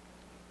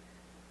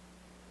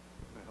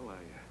 Well,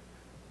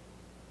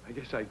 I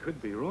guess I could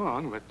be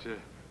wrong, but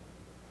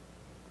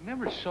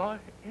never saw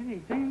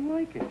anything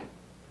like it.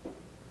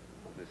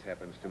 This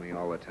happens to me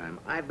all the time.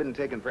 I've been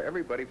taken for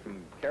everybody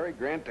from Cary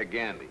Grant to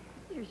Gandhi.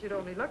 You should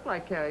only look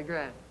like Cary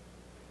Grant.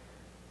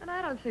 And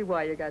I don't see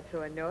why you got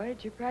so annoyed.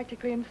 You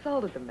practically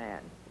insulted the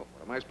man. Well,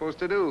 what am I supposed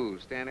to do?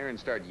 Stand there and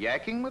start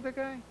yakking with the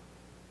guy?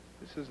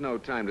 This is no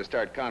time to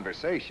start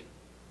conversation.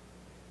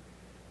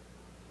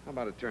 How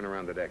about a turn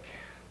around the deck?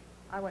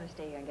 I want to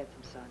stay here and get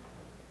some sun.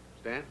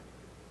 Stan?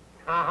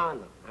 No,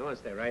 I want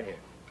to stay right here.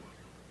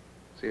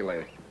 See you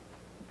later.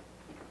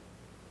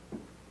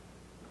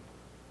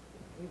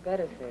 You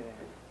better say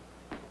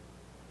that.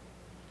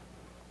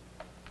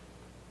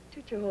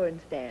 Toot your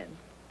horn, Stan.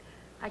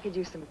 I could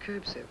use some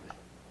curb service.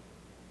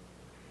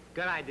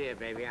 Good idea,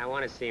 baby. I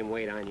want to see him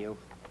wait on you.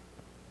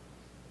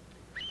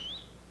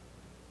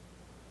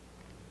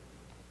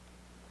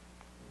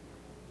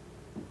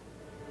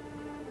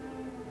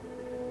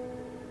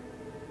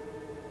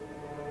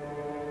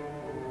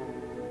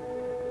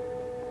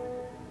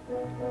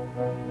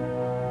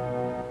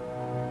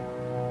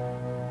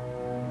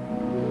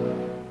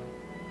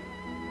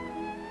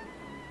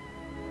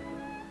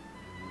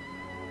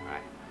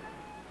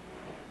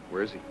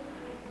 Where is he?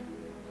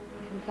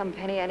 He's in some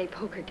penny ante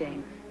poker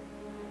game.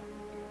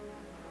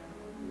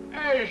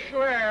 Hey,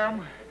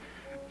 Slim.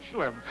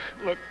 Slim,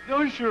 look,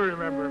 don't you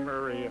remember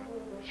Maria?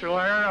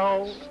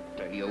 Salerno?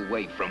 Stay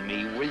away from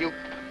me, will you?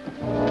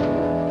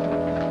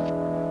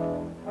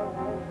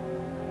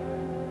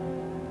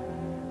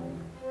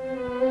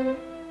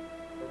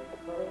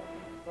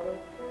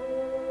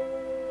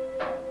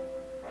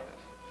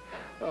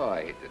 Oh,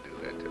 I hate to do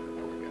that to the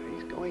poor guy.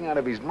 He's going out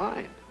of his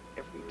mind.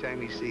 Every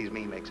time he sees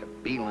me, he makes a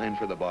beeline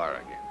for the bar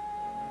again.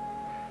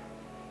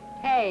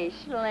 Hey,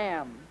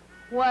 Slim.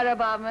 What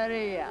about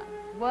Maria?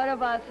 What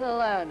about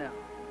Salerno?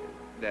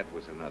 That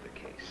was another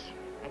case.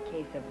 A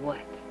case of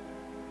what?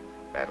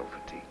 Battle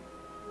fatigue.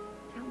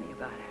 Tell me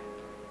about her.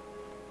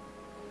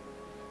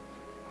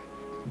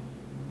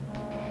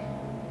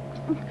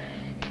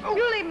 Oh.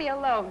 You leave me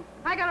alone.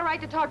 I got a right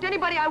to talk to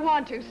anybody I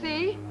want to,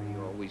 see?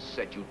 You always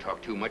said you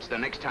talk too much. The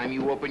next time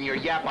you open your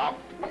yap, I'll...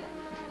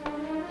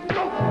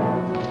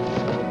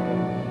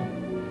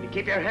 You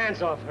keep your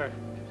hands off her.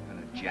 She's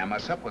gonna jam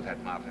us up with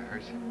that mouth of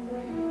hers.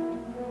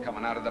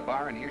 Coming out of the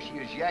bar, and here she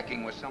is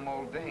yakking with some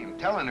old dame,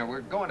 telling her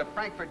we're going to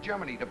Frankfurt,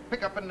 Germany to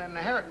pick up an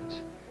inheritance.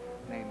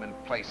 Naming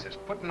places,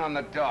 putting on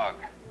the dog.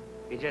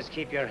 You just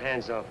keep your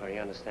hands off her, you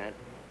understand?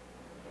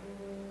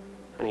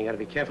 And you gotta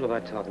be careful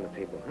about talking to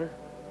people, huh?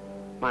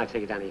 Come on, I'll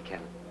take you down to your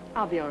cabin.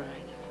 I'll be all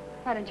right.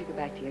 Why don't you go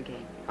back to your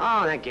game?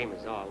 Oh, that game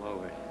is all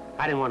over.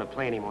 I didn't want to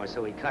play anymore,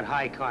 so we cut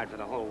high card for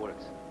the whole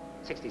works.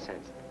 60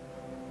 cents.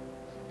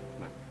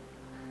 Come on.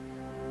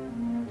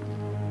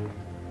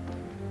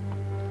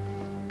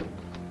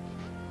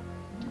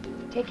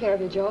 Take care of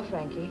your jaw,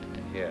 Frankie.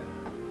 Yeah.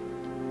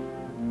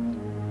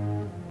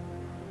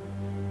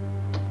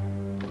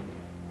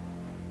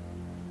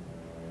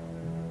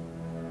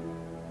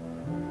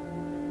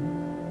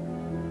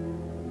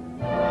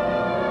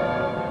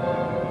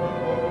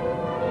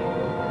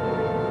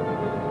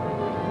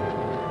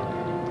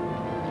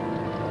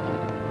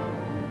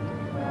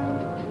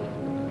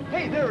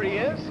 Hey, there he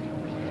is.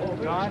 Oh,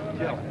 Don,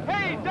 kill him.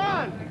 Hey,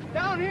 Don!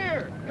 Down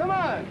here! Come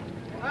on!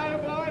 Hi,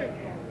 boy.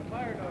 The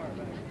fire door.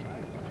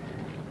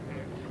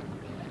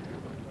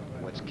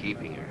 What's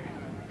keeping her?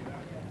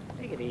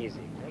 Take it easy.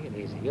 Take it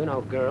easy. You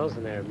know girls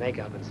and their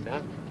makeup and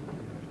stuff.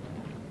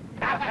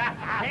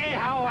 Hey,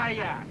 how are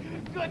ya?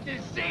 Good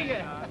to see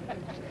you.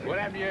 What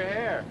happened to your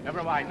hair?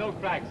 Never mind, no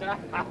cracks, huh?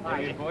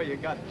 Hey, boy, you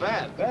got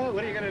fat. Well,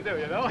 what are you gonna do,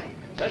 you know?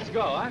 Let's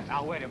go, huh?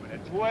 Now, wait a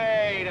minute.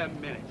 Wait a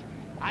minute.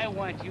 I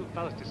want you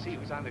fellas to see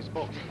who's on this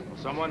boat.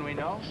 Someone we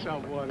know?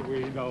 Someone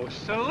we know.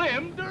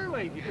 Slim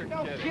Durling. You're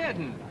no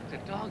kidding. It's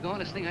the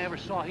doggonest thing I ever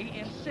saw. He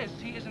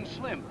insists he isn't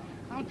Slim.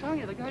 I'm telling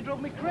you, the guy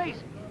drove me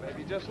crazy.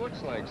 Maybe just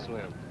looks like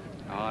Slim.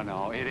 Oh,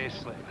 no, it is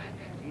Slim.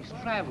 He's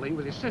traveling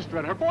with his sister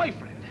and her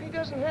boyfriend. He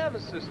doesn't have a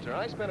sister.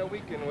 I spent a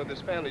weekend with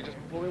his family just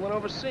before we went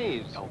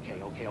overseas.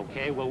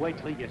 Okay. We'll wait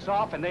till he gets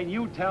off, and then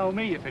you tell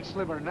me if it's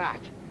Slim or not.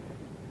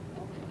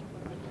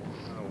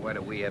 Oh, why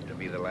do we have to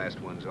be the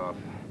last ones off?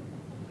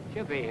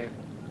 She'll be here.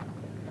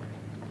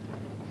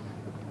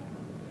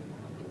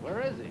 Where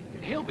is he?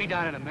 He'll be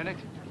down in a minute.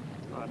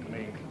 Not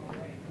me.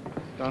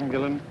 Don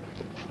Gillen?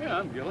 Yeah,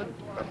 I'm Gillen.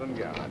 Scotland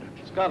Yard.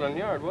 Scotland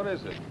Yard, what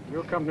is it?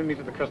 You'll accompany me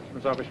to the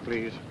customs office,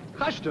 please.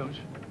 Customs?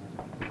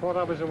 Thought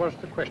I was the ones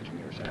to question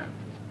you, sir.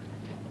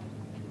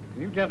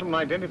 Can you gentlemen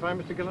identify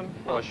Mr. Gillen?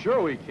 Oh,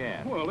 sure we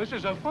can. Well, this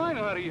is a fine.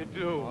 How do you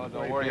do? Oh,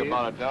 don't worry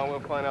about it, Don. We'll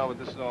find out what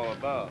this is all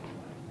about.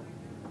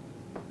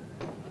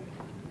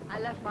 I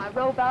left my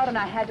robe out and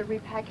I had to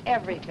repack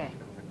everything.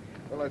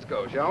 Well, let's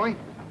go, shall we?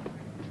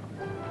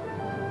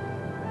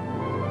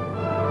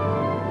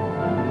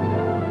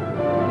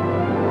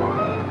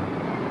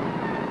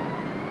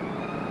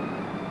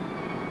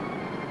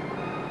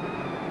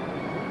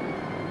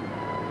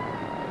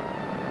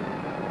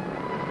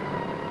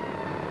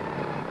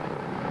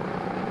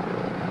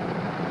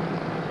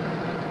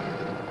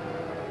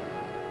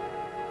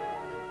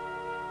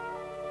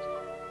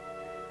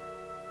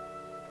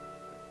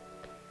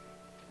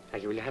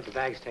 Thank you. Will you have the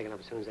bags taken up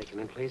as soon as they come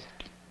in, please?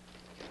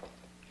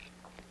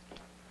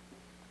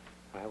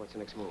 All right, what's the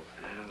next move?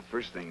 The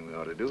first thing we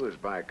ought to do is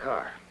buy a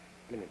car.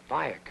 I mean,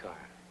 buy a car.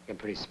 I'm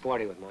pretty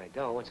sporty with my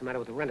dough. What's the matter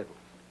with the rented one?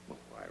 Well,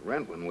 why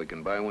rent when we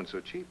can buy one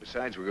so cheap?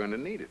 Besides, we're going to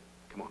need it.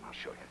 Come on, I'll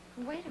show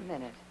you. Wait a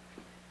minute.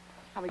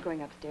 Are we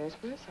going upstairs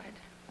first?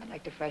 I'd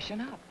like to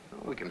freshen up.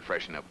 Oh, we can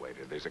freshen up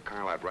later. There's a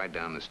car lot right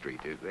down the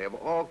street. They have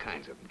all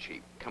kinds of them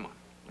cheap. Come on.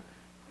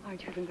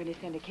 Aren't you even going to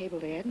send a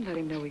cable to Ed and let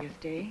him know where you're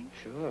staying?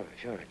 Sure,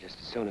 sure. Just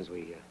as soon as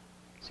we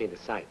see the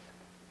sights.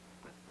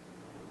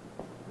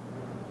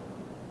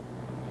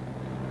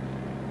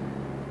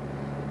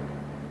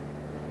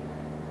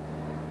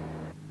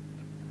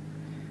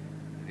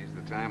 It's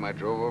the time I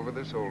drove over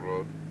this old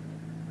road.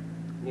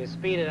 You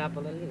speed it up a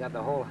little, you got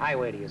the whole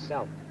highway to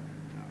yourself.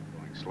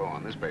 Now, going slow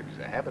on this baby's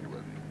a habit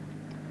with me.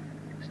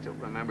 I still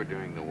remember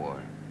during the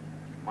war.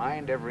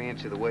 Mind every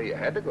inch of the way you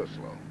had to go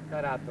slow.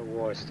 Cut out the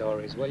war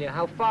stories, will you?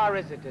 How far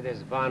is it to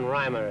this von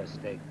Reimer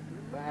estate?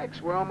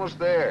 Relax, we're almost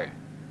there.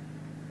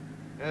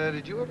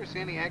 Did you ever see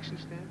any action,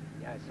 Stan?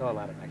 Yeah, I saw a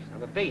lot of action.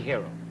 I'm a big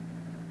hero.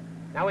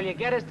 Now, will you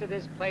get us to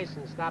this place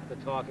and stop the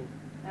talking?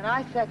 And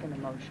I second the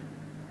motion.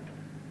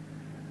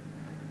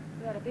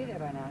 We ought to be there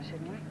by now,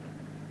 shouldn't we?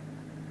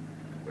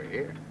 We're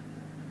here.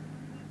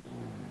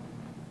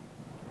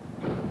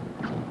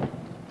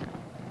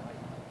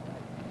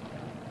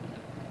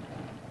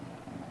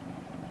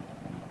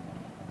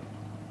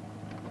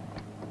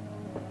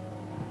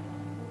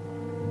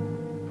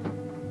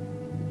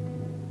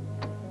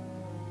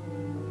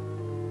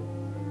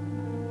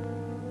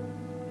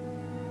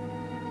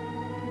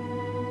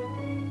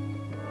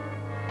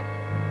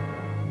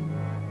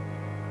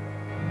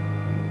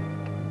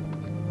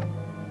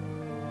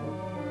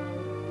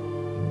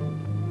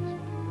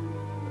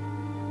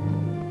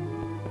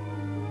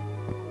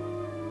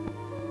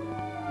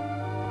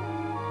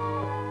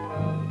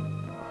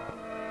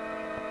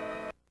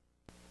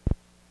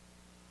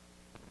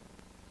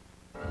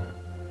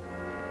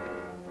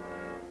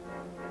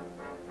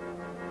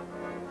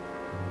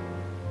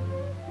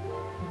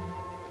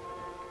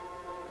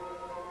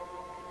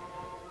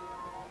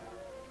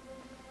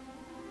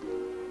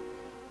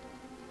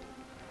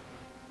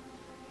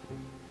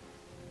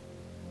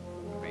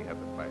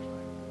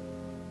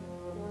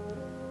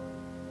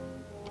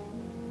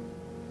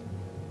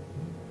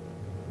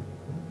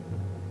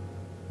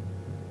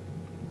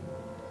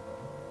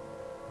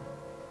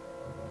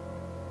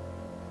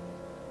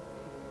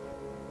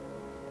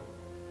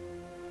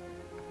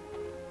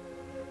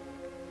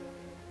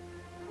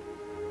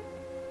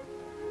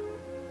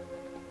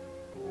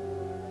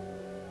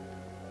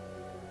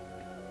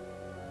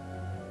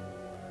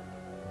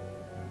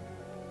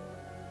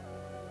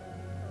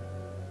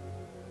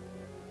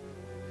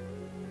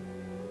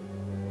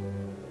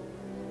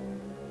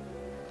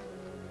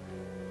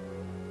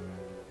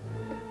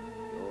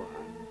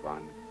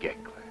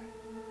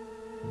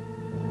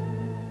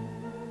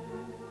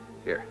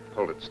 Here,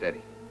 hold it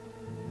steady.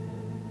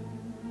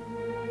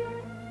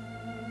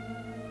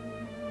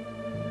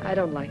 I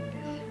don't like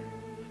this.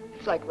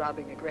 It's like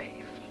robbing a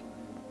grave.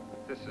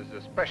 This is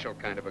a special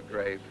kind of a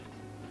grave.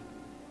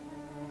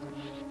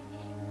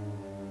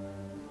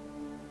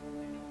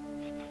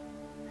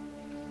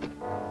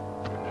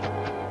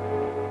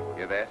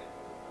 Hear that?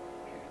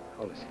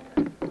 Hold it.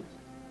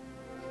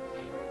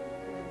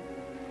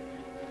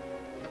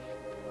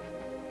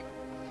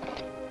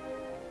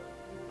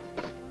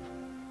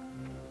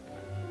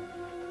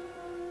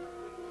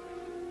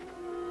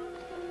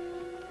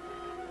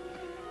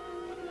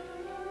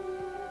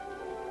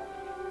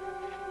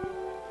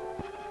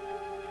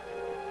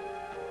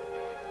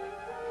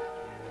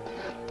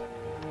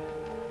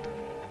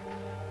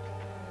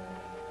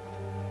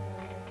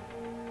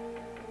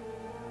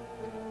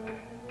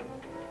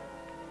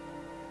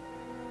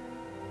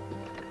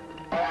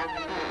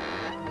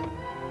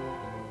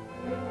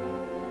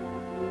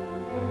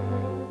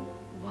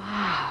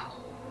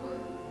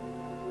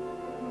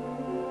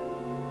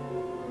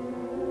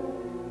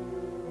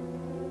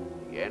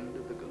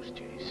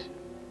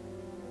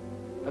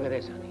 Look at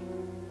this, honey.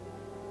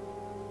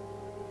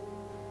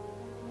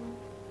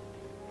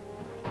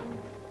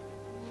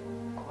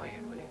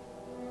 Quiet, will you?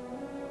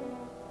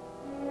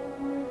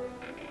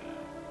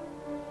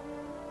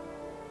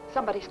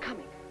 Somebody's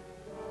coming.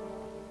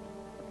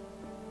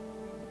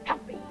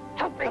 Help me!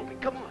 Help me! Help me!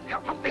 Come on!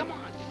 Help me! Come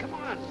on! Come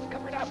on!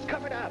 Cover it up!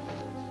 Cover it up!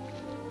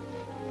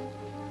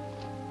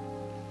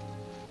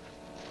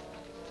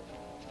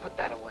 Put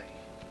that away.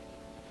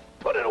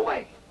 Put it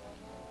away!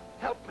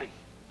 Help me!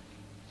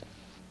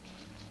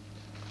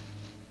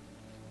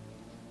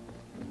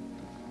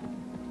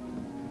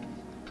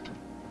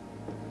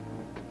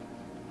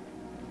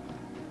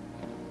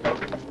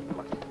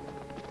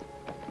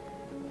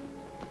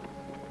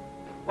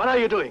 What are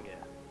you doing here?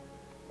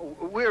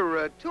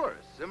 We're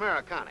tourists,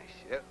 Americanish.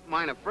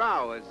 Meine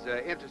Frau is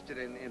interested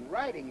in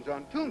writings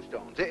on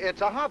tombstones.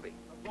 It's a hobby.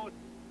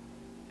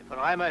 The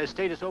Reimer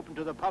estate is open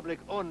to the public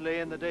only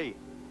in the day.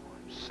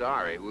 I'm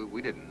sorry,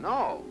 we didn't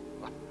know.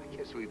 I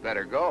guess we'd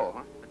better go,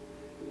 huh?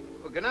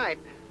 Well, good night.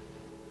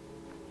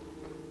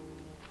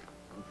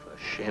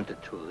 Unverschämte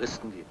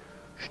Touristen, die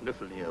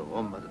schnüffeln hier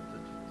rum.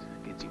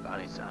 Das geht sie gar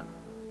nichts an.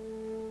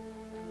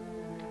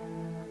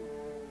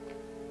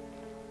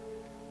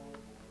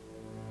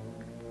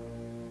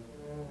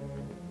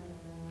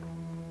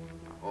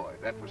 Boy,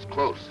 that was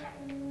close.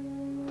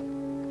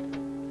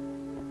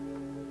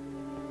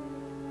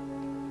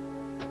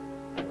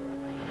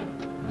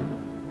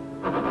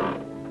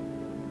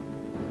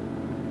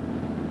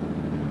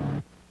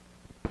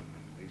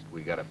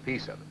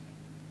 piece of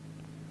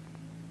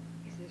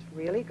it. Is this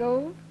really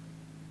gold?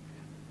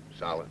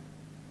 Solid.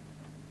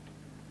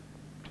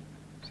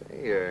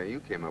 Say,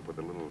 you came up with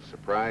a little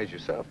surprise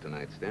yourself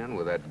tonight, Stan,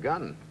 with that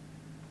gun.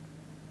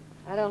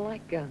 I don't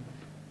like guns.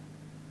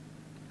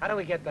 How do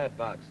we get that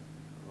box?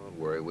 Don't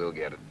worry, we'll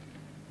get it.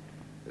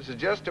 This is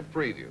just a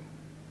preview.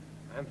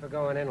 I'm for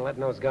going in and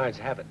letting those guards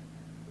have it.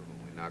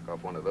 We knock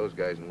off one of those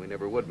guys and we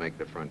never would make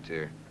the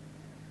frontier.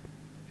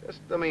 Just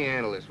let me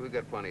handle this. We've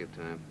got plenty of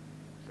time.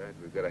 Besides,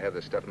 we've got to have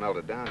this stuff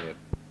melted down yet.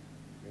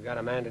 You got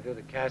a man to do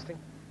the casting?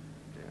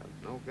 Yeah,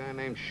 no guy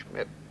named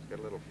Schmidt. He's got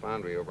a little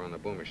foundry over on the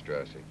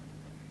Boomerstrasse. He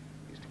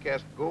used to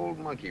cast gold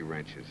monkey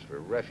wrenches for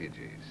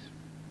refugees.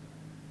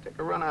 Take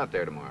a run out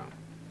there tomorrow.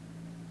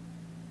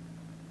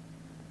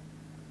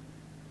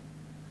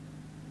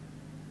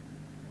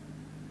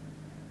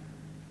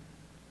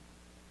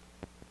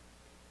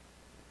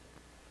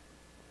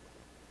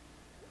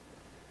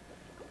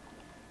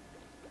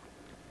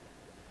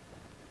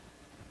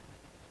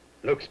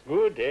 Looks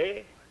good,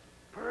 eh?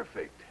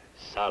 Perfect.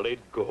 Solid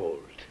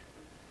gold.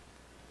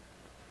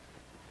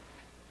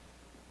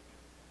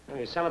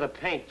 Maybe some of the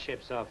paint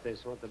chips off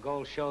this. Won't the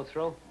gold show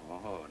through?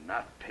 Oh,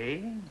 not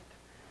paint.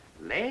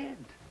 Lead.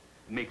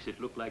 Makes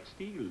it look like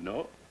steel,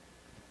 no?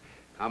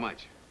 How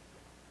much?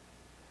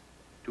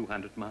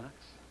 200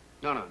 marks.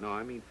 No,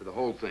 I mean for the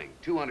whole thing.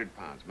 200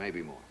 pounds,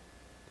 maybe more.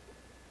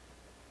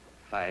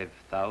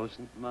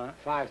 5,000 marks.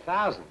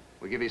 5,000?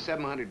 We'll give you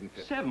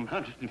 750.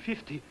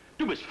 750?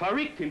 Du bist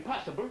verrückt,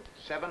 impossible.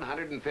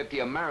 750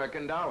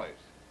 American dollars.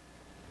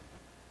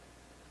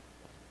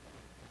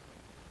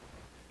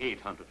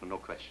 800 for no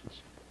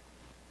questions.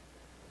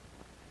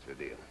 It's a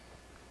deal.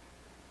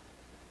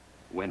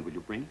 When will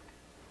you bring it?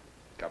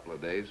 Couple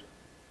of days.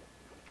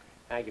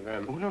 Thank you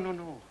very much. Oh,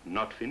 no.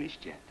 Not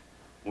finished yet.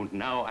 And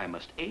now I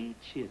must age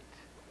it.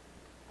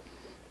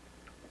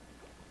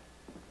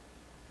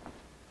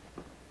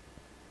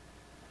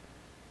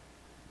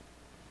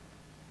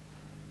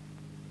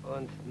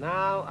 And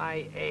now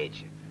I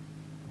age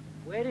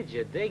it. Where did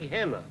you dig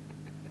him up?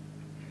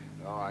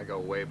 Oh, I go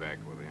way back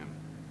with him.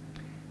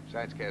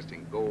 Besides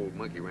casting gold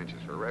monkey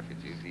wrenches for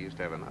refugees, he used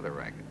to have another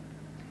racket.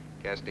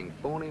 Casting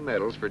phony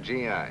medals for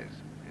GIs.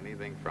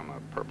 Anything from a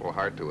Purple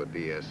Heart to a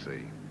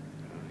DSC.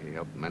 He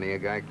helped many a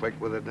guy click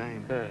with a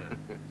dame.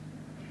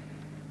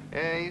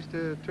 Yeah, he used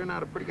to turn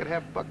out a pretty good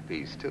half-buck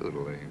piece, too,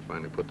 till they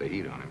finally put the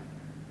heat on him.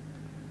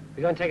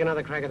 You gonna take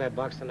another crack at that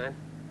box tonight?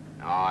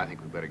 No, I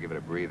think we better give it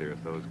a breather.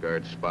 If those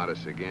guards spot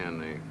us again,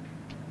 they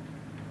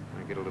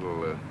might get a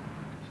little,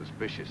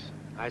 suspicious.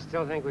 I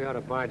still think we ought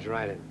to barge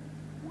right in.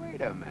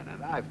 Wait a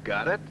minute, I've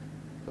got it.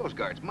 Those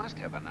guards must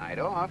have a night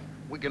off.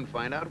 We can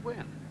find out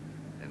when.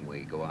 Then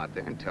we go out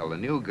there and tell the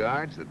new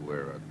guards that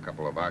we're a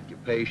couple of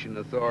occupation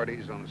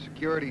authorities on a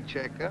security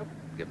checkup,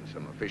 give them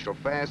some official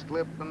fast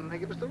lip, and they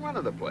give us the run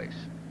of the place.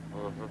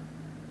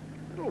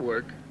 It'll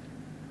work.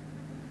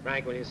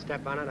 Frank, will you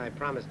step on it? I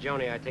promised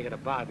Joanie I'd take her to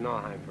Bad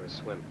Nauheim for a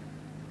swim.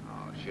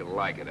 Oh, she'll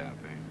like it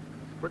out there.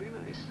 Pretty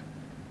nice.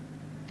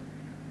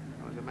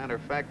 As a matter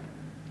of fact,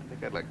 I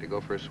think I'd like to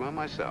go for a swim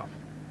myself.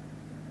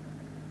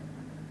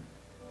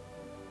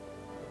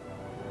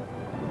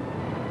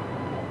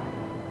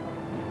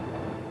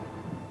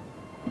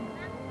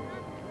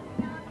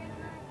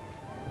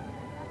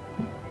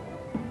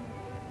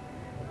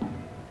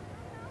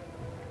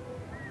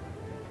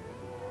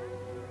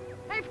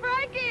 Hey,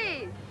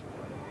 Frankie!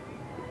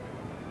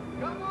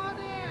 Come on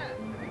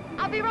in.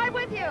 I'll be right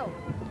with you.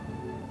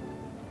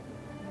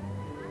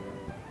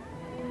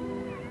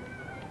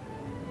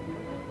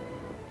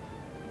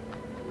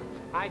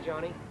 Hi,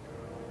 Joanie.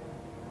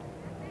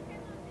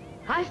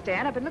 Hi,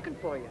 Stan. I've been looking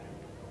for you.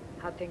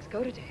 How'd things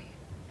go today?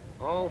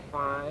 Oh,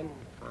 fine.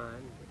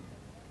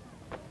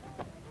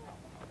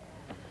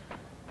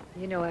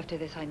 You know, after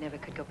this, I never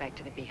could go back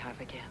to the beehive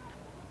again.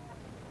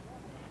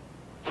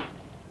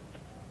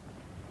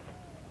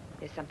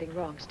 There's something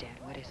wrong, Stan.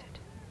 What is it?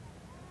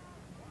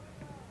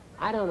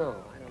 I don't know.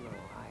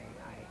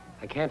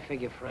 I can't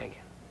figure Frank.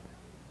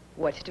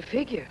 What's to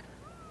figure?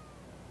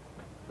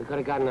 We could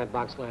have gotten that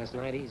box last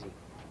night easy.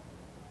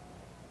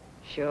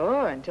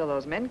 Sure, until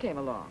those men came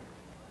along.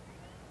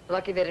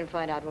 Lucky they didn't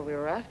find out what we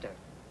were after.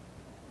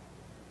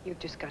 You've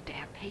just got to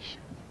have patience.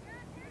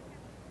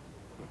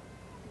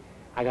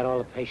 I got all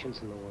the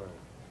patience in the world.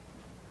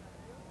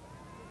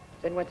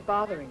 Then what's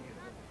bothering you?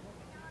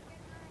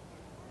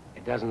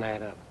 It doesn't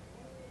add up.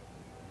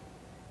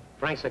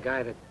 Frank's a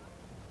guy that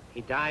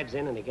he dives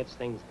in and he gets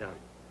things done.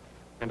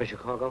 Remember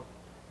Chicago?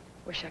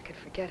 Wish I could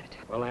forget it.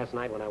 Well, last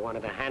night when I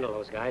wanted to handle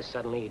those guys,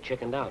 suddenly he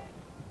chickened out.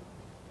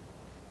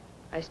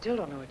 I still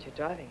don't know what you're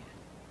driving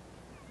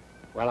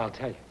at. Well, I'll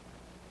tell you.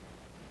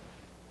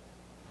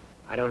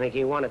 I don't think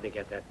he wanted to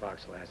get that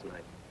box last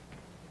night.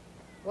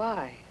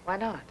 Why? Why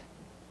not?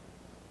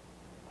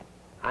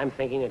 I'm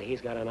thinking that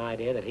he's got an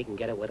idea that he can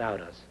get it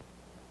without us.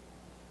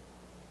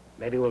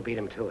 Maybe we'll beat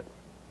him to it.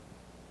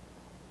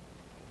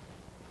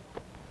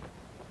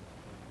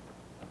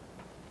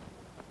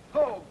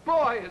 Oh,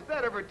 boy, is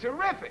that ever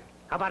terrific.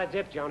 How about a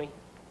dip, Joanie?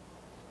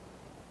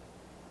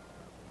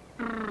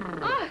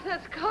 Oh,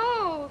 that's cold.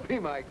 be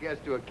my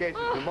guest to a case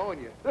of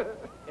pneumonia.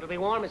 It'll be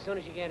warm as soon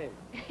as you get in.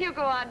 You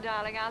go on,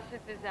 darling. I'll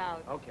sit this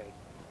out. Okay.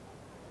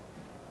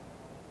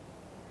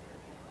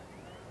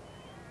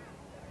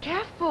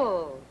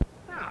 Careful.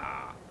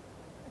 Ah.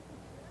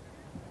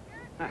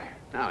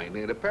 Now you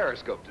need a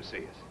periscope to see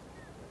us.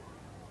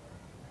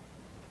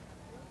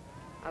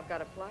 I've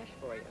got a flash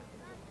for you.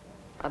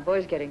 Our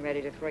boy's getting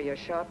ready to throw you a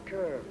sharp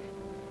curve.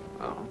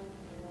 Oh.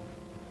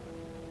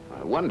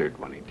 I wondered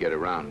when he'd get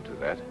around to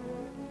that.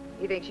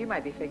 He thinks you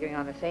might be figuring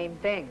on the same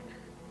thing.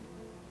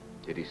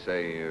 Did he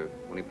say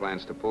when he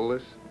plans to pull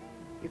this?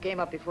 You came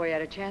up before you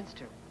had a chance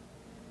to.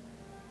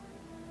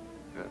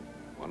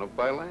 One up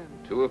by land,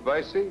 two up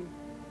by sea.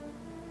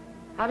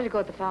 How did it go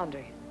at the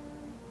foundry?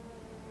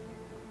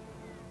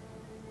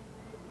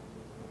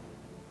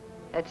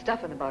 That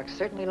stuff in the box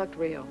certainly looked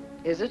real.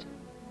 Is it?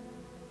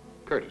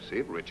 Courtesy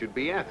of Richard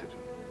B. Atherton.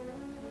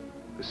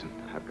 Listen,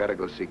 I've got to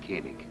go see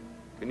Koenig.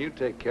 Can you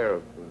take care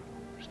of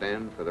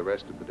Stan for the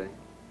rest of the day?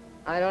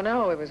 I don't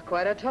know. It was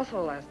quite a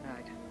tussle last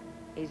night.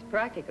 He's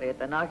practically at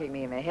the knocking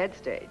me in the head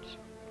stage.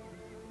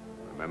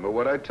 Remember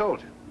what I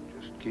told you.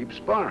 Just keep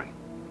sparring.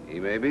 He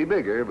may be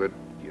bigger, but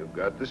you've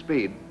got the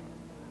speed.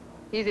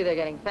 He's either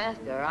getting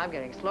faster or I'm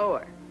getting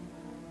slower.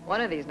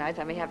 One of these nights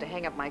I may have to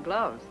hang up my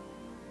gloves.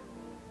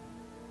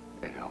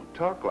 They don't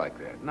talk like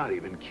that. Not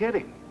even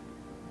kidding.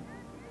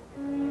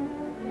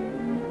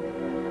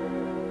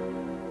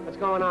 What's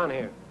going on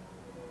here?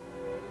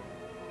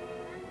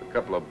 A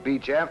couple of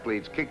beach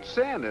athletes kicked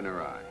sand in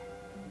her eye.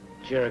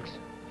 Jerks.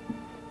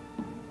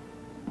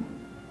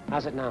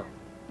 How's it now?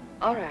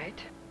 All right.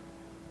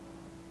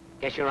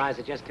 Guess your eyes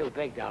are just too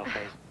big,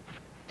 dollface.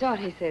 Don't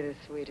he say the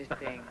sweetest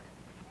thing?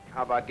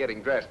 How about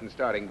getting dressed and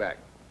starting back?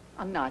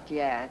 Not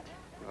yet.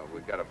 Well,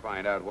 we've got to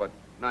find out what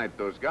night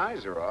those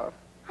guys are off.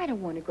 I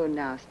don't want to go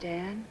now,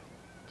 Stan.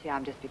 Gee,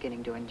 I'm just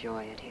beginning to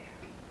enjoy it here.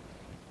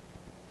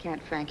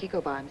 Can't Frankie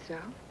go by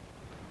himself?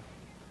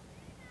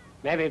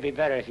 Maybe it'd be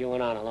better if you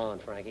went on alone,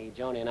 Frankie.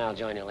 Joanie and I'll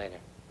join you later.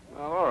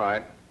 Well, all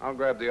right. I'll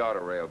grab the auto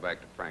rail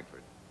back to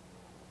Frankfurt.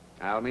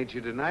 I'll meet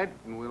you tonight,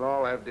 and we'll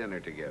all have dinner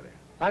together.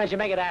 Why don't you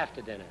make it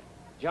after dinner?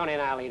 Joanie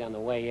and I'll eat on the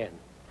way in.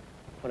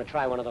 I want to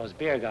try one of those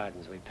beer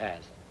gardens we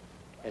passed.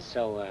 It's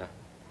so,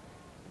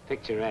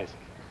 picturesque.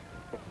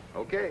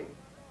 Okay.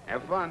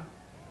 Have fun.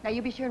 Now,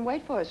 you be sure and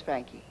wait for us,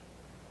 Frankie.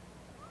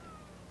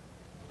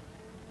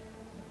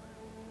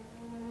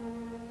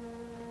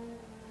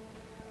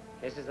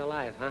 This is the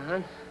life, huh,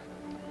 hon?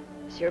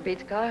 Sure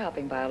beats car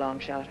hopping by a long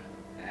shot.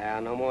 Yeah,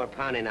 no more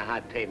pounding the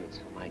hot pavements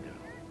for my girl.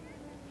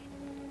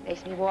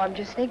 Makes me warm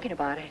just thinking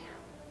about it.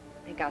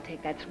 I think I'll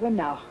take that swim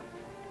now.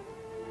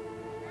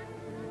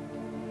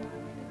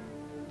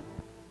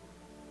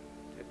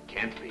 It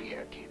can't be,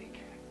 Herr Koenig.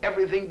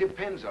 Everything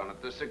depends on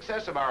it. The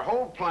success of our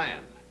whole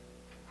plan.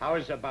 How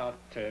is about...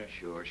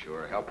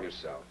 Sure. Help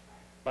yourself.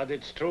 But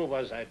it's true,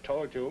 as I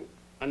told you,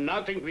 and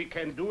nothing we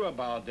can do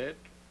about it.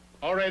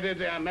 Already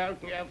the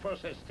American Air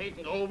Force has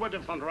taken over the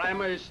von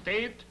Reimer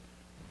estate,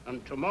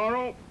 and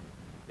tomorrow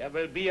there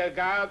will be a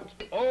guard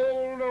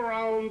all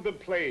around the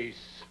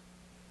place.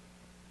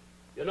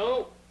 You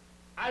know,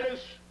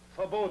 alles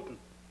verboten.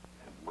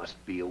 There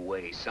must be a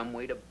way, some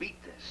way to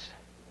beat this.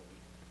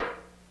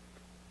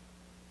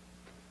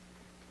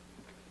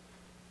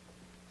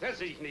 Setz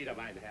dich nieder,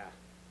 mein Herr.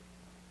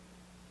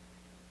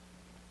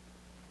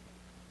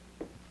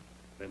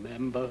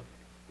 Remember,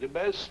 the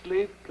best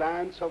laid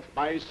plans of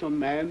mice and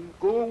men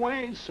go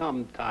away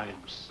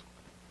sometimes.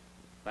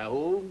 By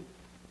whom?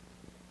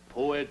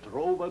 Poet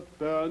Robert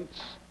Burns,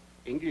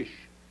 English.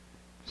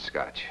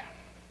 Scotch.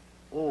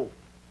 Oh,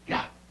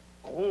 yeah,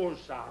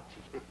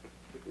 großartig.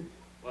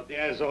 But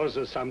there's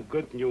also some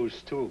good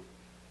news, too.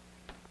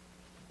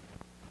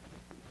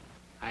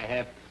 I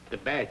have the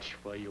badge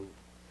for you.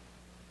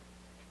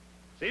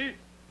 See?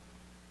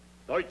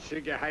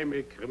 Deutsche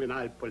Geheime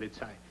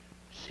Kriminalpolizei.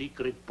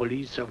 Secret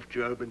Police of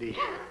Germany.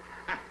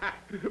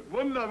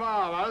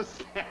 Wunderbar, was?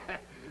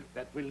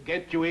 That will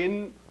get you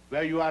in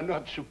where you are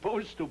not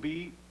supposed to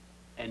be,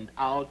 and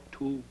out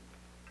too.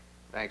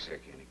 Thanks, Herr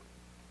Koenig.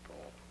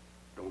 Oh,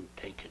 don't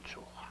take it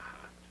so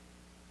hard.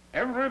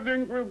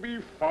 Everything will be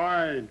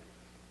fine.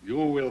 You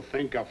will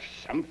think of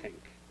something.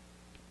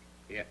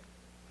 Here.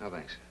 No,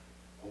 thanks.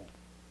 Oh.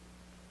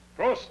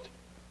 Prost.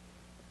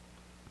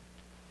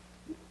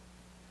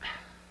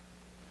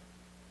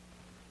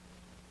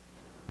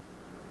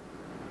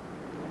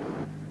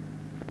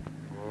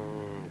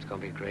 It's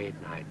gonna be a great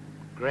night.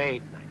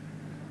 Great night.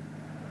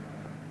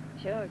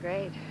 Sure,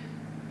 great.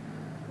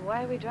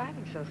 Why are we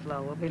driving so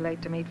slow? We'll be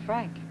late to meet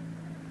Frank.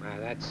 Well,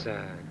 that's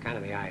kind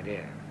of the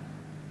idea.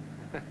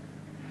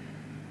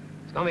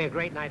 It's gonna be a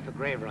great night for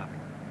grave robbing.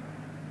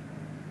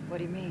 What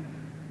do you mean?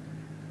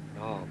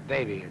 Oh,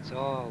 baby, it's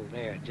all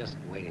there just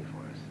waiting for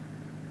us.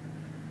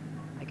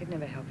 I could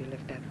never help you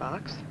lift that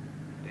box.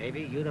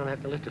 Baby, you don't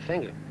have to lift a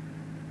finger.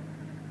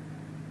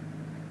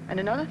 And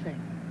another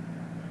thing.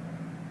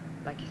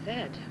 Like you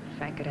said,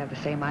 Frank could have the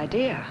same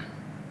idea.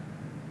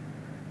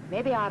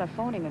 Maybe I ought to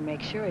phone him and make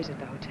sure he's at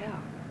the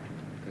hotel.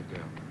 Good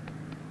girl.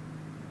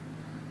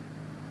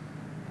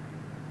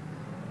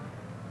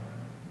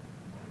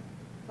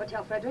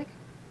 Hotel Frederick?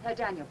 Herr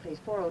Daniel, please,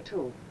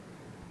 402.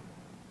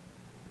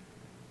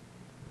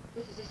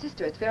 This is his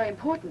sister. It's very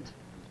important.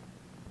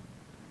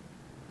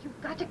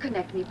 You've got to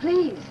connect me,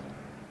 please.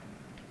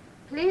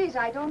 Please,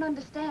 I don't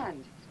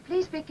understand.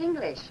 Please speak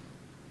English.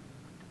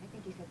 I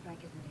think he said Frank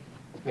isn't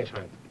in. Yes,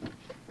 Frank.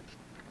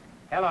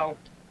 Hello.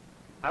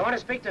 I want to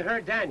speak to Herr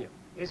Daniel.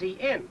 Is he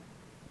in?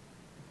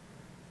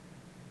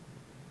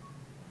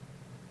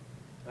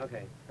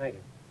 Okay, thank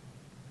you.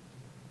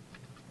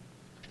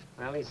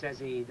 Well, he says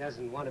he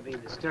doesn't want to be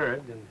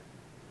disturbed, and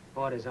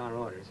orders are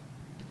orders.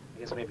 I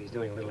guess maybe he's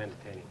doing a little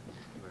entertaining.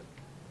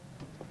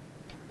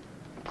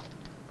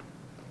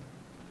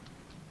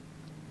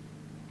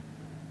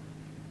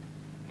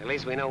 At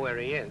least we know where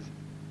he is.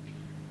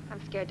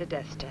 I'm scared to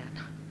death, Stan.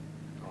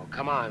 Oh,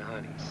 come on,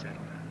 honey. Settle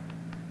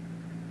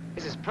down.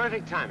 This is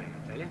perfect timing,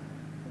 I tell you.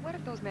 What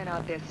if those men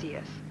out there see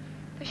us?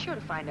 They're sure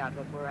to find out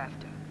what we're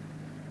after.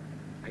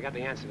 I got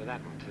the answer to that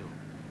one, too.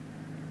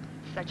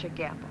 Such a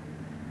gamble.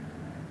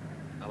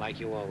 Well,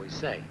 like you always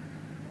say,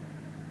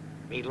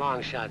 meet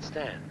long shot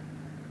Stan.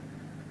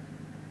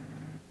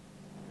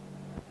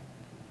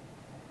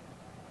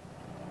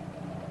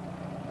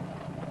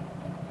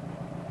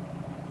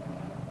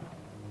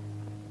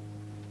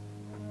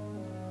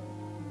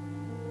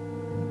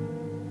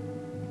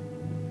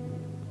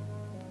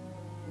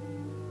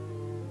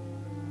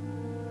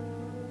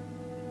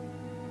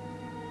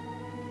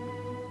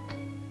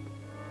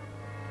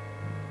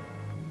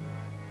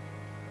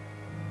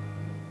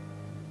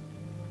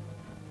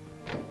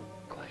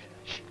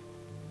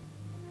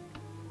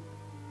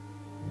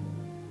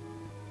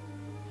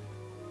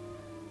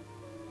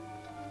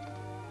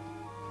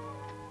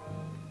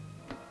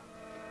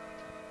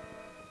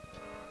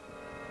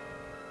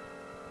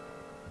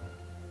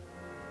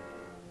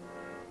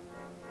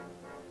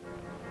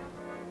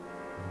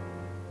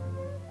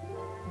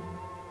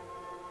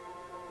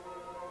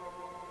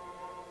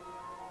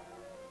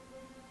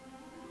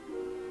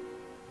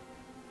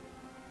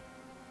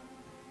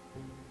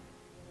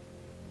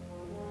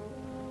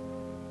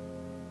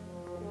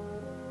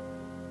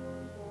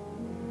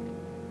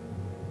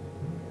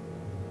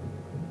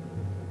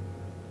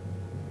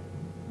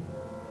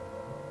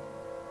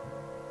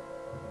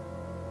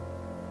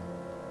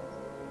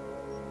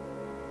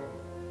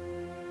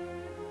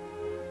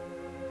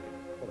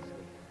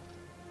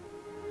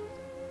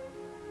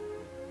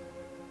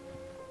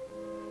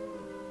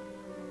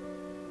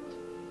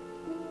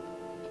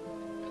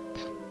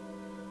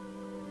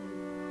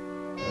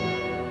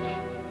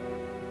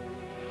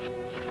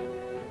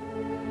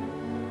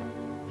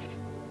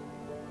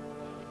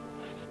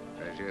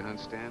 Hunt,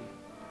 Stan?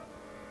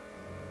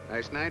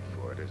 Nice night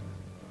for it, isn't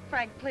it?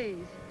 Frank,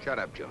 please. Shut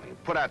up, Joanie.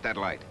 Put out that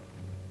light.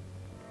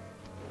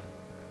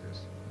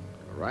 Just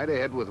go right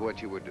ahead with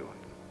what you were doing.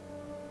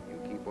 You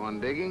keep on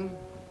digging,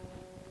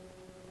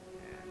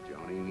 and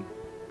Joanie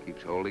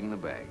keeps holding the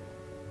bag.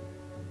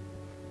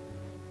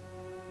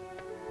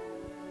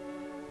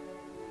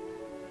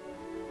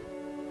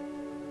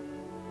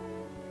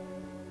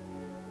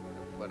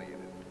 How funny it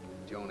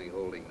is, Joanie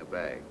holding the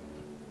bag.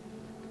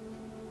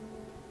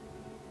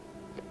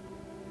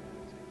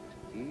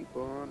 Keep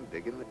on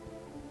digging the...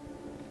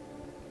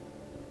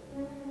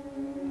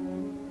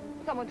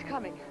 Someone's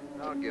coming.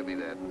 Don't give me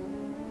that.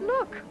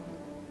 Look.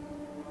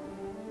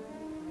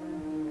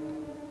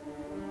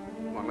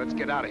 Come on, let's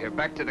get out of here.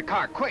 Back to the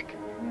car, quick.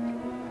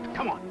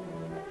 Come on.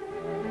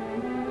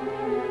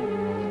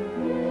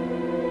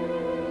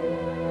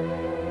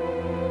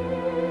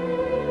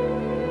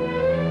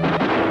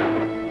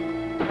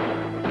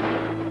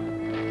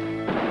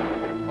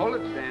 Hold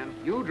it, Stan.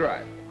 You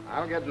drive.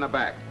 I'll get in the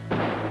back.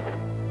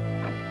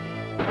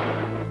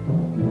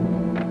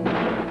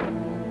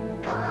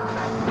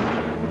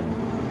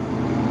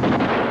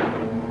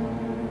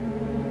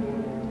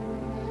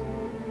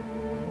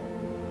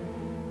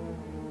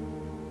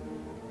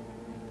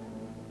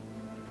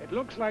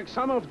 Looks like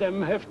some of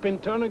them have been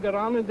turning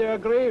around in their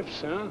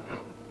graves, huh?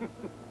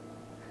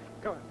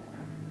 Come on.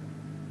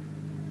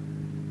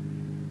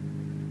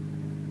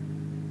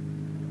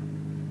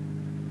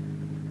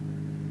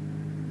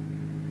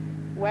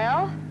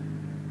 Well,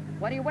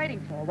 what are you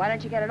waiting for? Why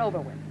don't you get it over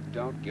with?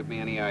 Don't give me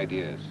any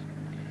ideas.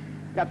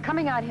 Look,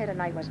 coming out here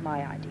tonight was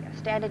my idea.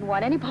 Stan didn't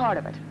want any part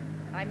of it.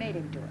 I made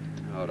him do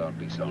it. Oh, don't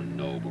be so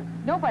noble.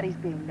 Nobody's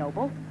being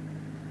noble.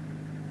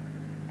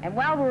 And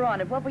while we're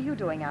on it, what were you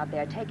doing out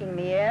there, taking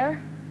the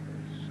air?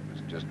 I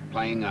was just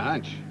playing a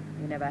hunch.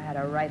 You never had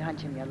a right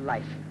hunch in your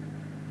life.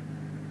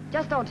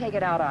 Just don't take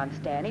it out on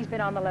Stan. He's been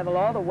on the level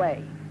all the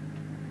way.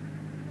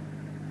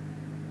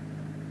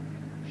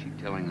 Is she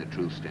telling the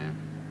truth, Stan?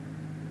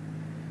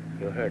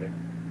 You heard her.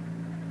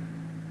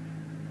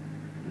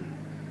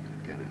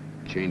 That kind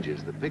of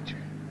changes the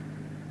picture.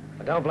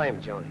 But don't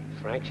blame Joanie.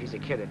 Frank, she's a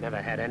kid that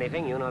never had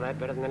anything. You know that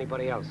better than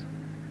anybody else.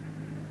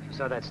 She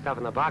saw that stuff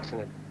in the box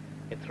and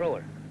it threw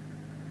her.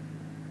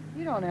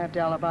 You don't have to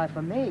alibi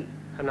for me.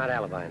 I'm not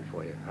alibying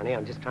for you, honey.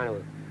 I'm just trying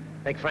to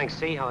make Frank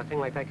see how a thing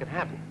like that could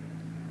happen.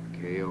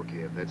 Okay, okay.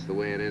 If that's the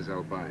way it is,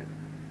 I'll buy it.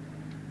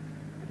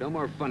 But no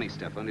more funny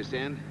stuff,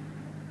 understand?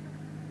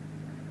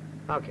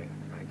 Okay,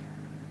 Frank.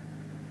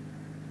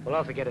 Well,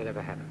 don't forget it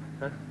ever happened,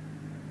 huh?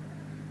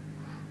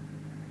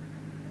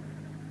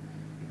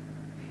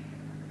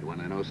 You want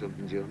to know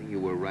something, Joanie? You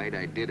were right.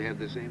 I did have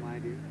the same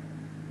idea.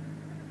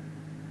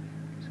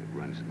 Guess it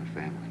runs in the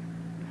family.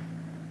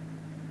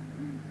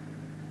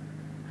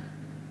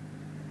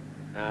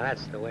 Now,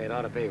 that's the way it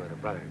ought to be with a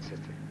brother and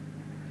sister.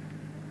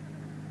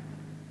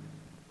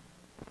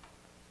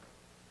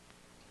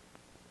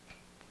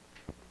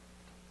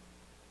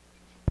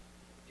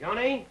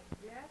 Joanie?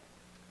 Yes?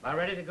 About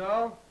ready to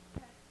go?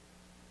 Yes.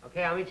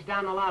 Okay, I'll meet you down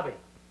in the lobby.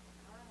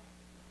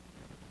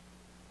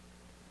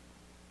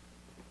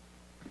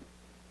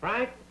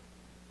 Frank?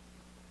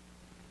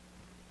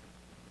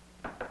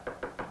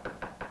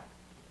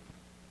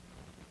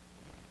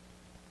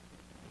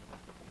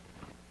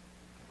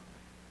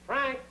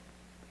 Frank?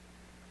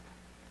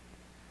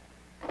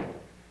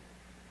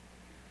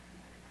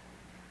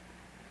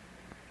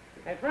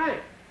 Hey,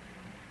 Frank.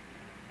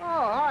 Oh,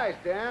 hi,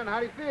 Stan. How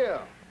do you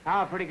feel?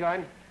 Oh, pretty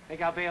good.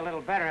 Think I'll be a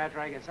little better after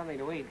I get something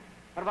to eat.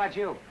 What about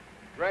you?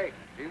 Great.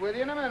 Be with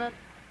you in a minute.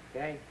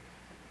 Okay.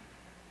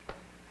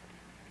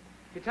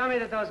 You tell me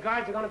that those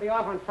guards are going to be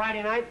off on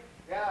Friday night?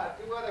 Yeah,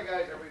 2 other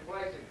guys are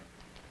replacing.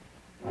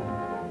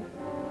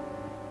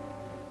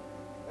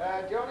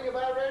 Joanie,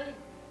 about ready?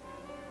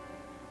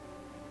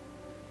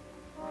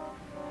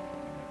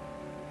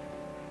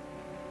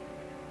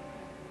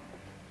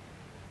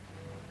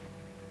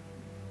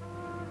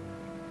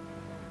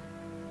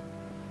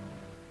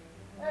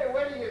 Hey,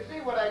 wait till you see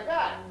what I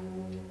got.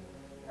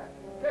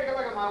 Take a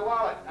look at my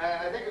wallet.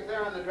 I think it's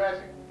there on the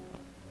dressing.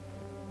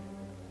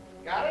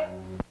 Got it?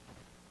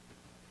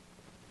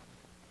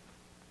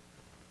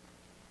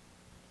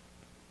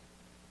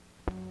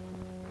 I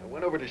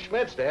went over to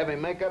Schmidt's to have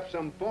him make up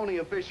some phony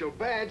official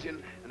badge,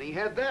 and he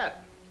had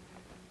that.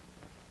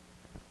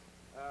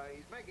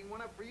 He's making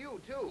one up for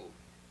you, too.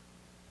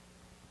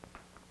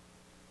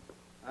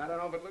 I don't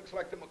know if it looks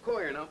like the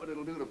McCoy or not, but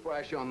it'll do to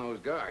flash on those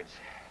guards.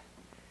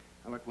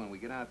 Now, look, when we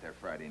get out there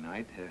Friday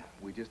night,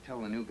 we just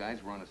tell the new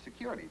guys we're on a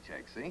security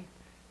check, see?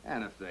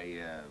 And if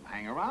they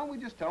hang around, we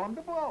just tell them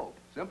to blow.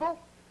 Simple?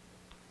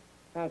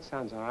 That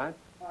sounds all right.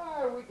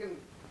 We can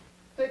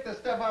take the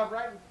stuff out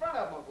right in front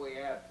of them if we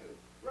have to.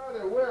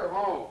 Rather, we're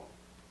home.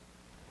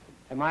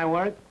 At my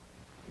word?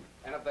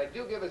 And if they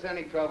do give us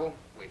any trouble,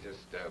 we just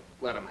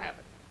let them have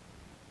it.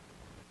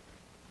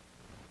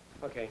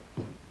 Okay.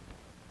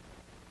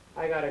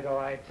 I gotta go.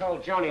 I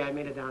told Joanie I'd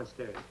meet her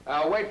downstairs.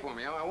 Wait for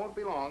me. I won't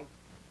be long.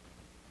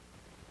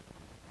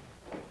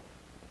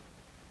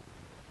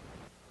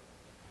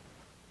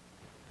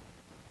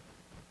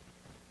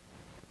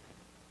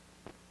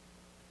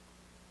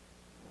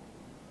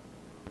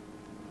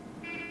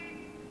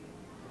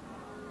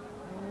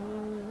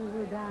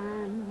 Hold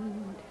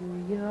on to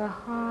your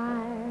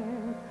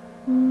heart,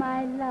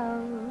 my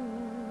love,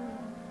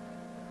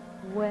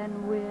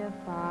 when we're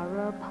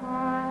far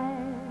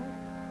apart,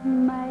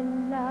 my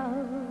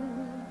love.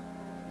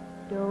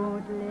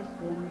 Don't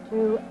listen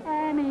to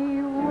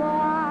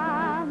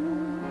anyone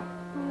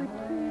who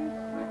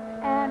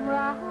keeps and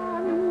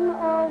run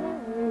away.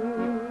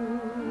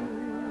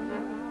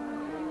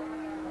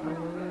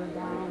 Hold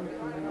on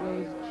to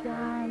those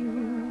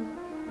charms,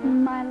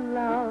 my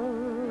love.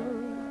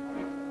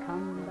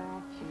 Come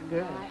back to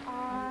Good. my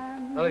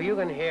arms. Well, if you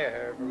can hear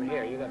her from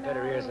here, you got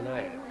better ears than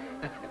I have.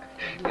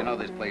 You know,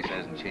 this place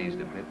hasn't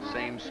changed a bit.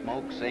 Same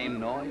smoke, same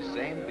noise,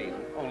 same people,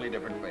 only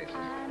different faces.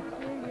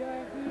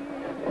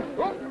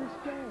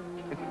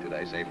 Did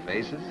I say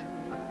faces?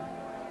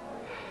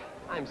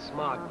 I'm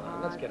smart,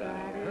 Mom. Let's get out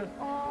of here,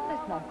 huh?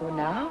 Let's not go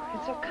now.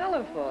 It's so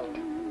colorful.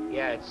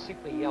 Yeah, it's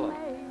sickly yellow.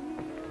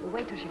 We'll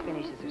wait till she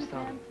finishes her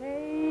song.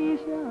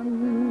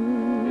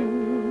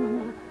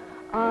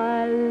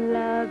 Our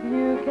love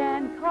you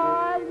can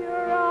call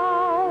your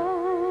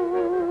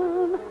own.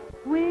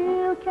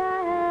 We'll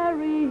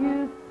carry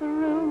you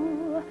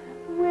through.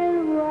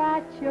 We'll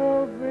watch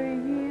over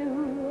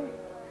you.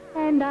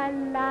 And our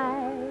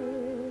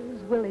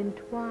lives will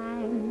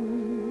entwine.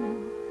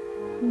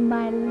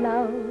 My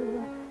love,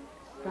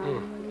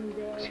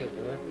 someday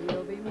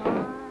you'll be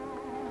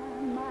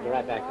mine. Be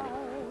right back, honey.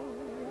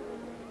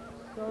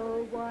 So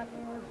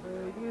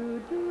whatever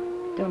you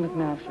do. Don't look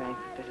now, Frank.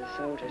 There's a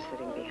soldier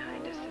sitting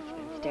behind us that's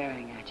been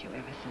staring at you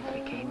ever since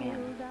we came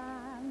in.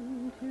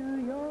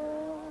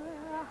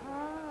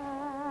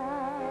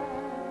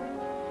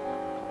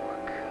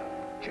 Look,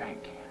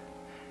 Jank.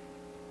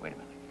 Wait a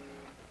minute.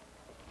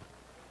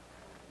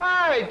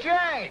 Hi,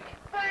 Jake!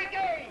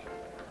 Frankie!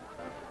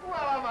 Well,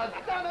 I'm a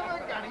son of a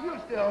gun. Are you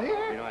still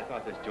here? You know, I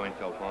thought this joint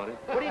felt haunted.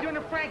 What are you doing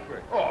in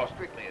Frankfurt? Oh,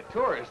 strictly a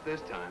tourist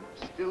this time.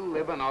 Still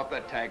living off the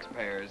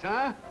taxpayers,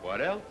 huh?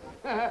 What else?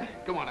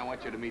 Come on, I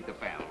want you to meet the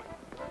family.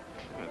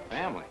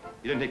 Family.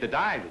 You didn't take the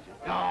dive, did you?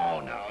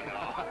 No.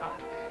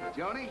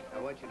 Joanie, I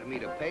want you to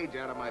meet a page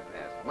out of my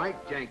past.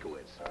 Mike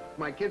Jankowitz.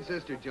 My kid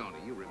sister,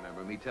 Joanie. You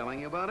remember me telling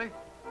you about her?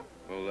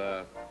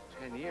 Well,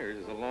 10 years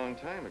is a long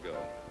time ago.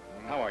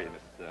 How are you,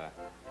 Miss,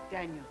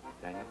 Daniel.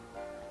 Daniel?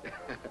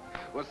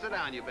 Well, sit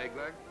down, you big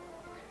bug.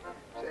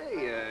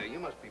 Say, you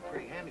must be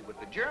pretty handy with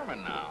the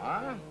German now,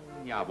 huh?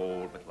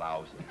 Jawohl, but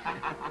lousy.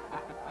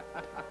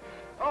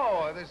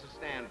 Oh, this is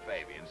Stan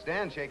Fabian.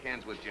 Stan, shake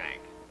hands with Jank.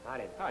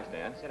 Howdy. Hi,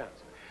 Stan. Sit down,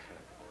 sir.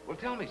 Well,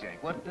 tell me,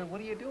 Jank, what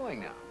are you doing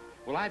now?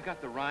 Well, I've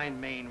got the Rhine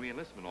Main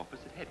Reenlistment Office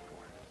at headquarters.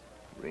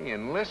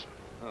 Re-enlistment?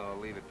 Oh,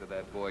 leave it to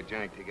that boy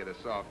Jank to get a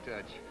soft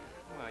touch.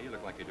 Well, you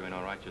look like you're doing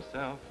all right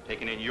yourself.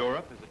 Taken in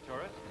Europe as a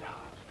tourist? No,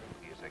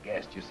 strictly as a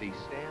guest. You see,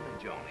 Stan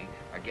and Joanie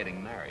are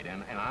getting married,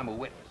 and I'm a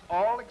witness.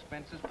 All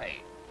expenses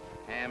paid.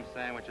 Ham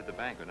sandwich at the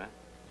banquet, huh?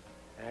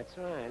 That's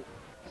right.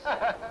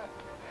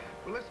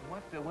 Well, listen,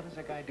 what does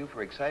a guy do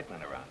for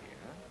excitement around here,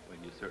 huh? Well,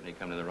 you certainly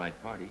come to the right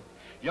party.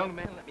 Young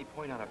man, let me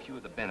point out a few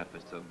of the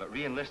benefits of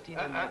re-enlisting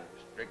and...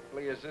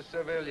 Strictly as a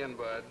civilian,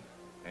 bud.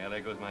 Well,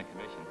 there goes my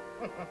commission.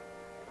 Well,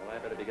 I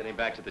better be getting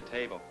back to the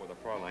table before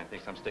the Fraulein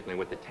thinks I'm stickling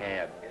with the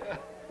tab. Yeah.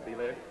 See you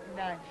later.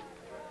 Nice.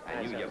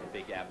 And you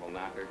big apple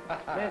knocker.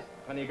 Yes.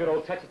 Plenty of good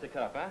old touches to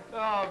cup, huh?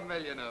 Oh, a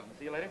million of them.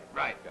 See you later.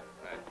 Right.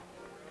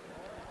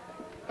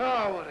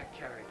 Oh, what a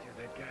character,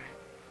 that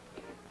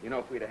guy. You know,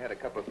 if we'd have had a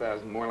couple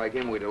thousand more like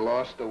him, we'd have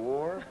lost the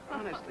war.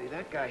 Honestly,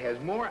 that guy has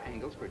more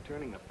angles for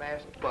turning a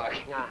fast buck.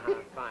 Uh-huh,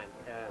 fine.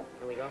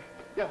 Here we go?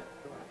 Yeah.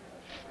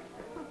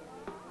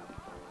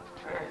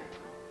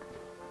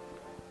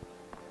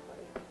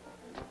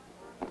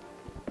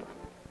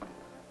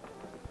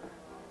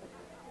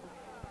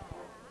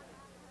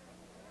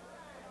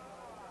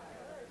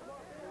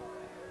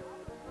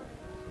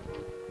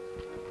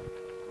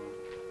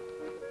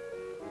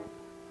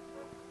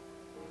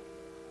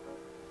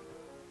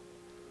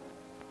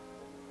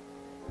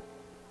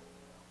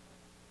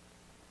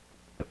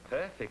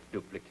 Perfect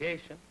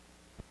duplication.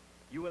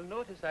 You will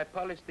notice I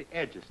polished the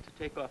edges to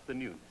take off the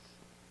newness.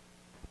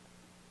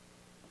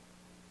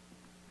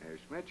 Hey,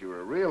 Schmidt,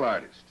 you're a real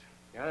artist.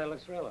 Yeah, that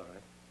looks real, all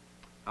right.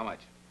 How much?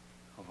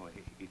 Oh,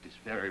 it is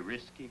very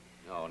risky.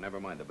 No, never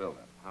mind the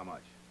build-up. How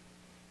much?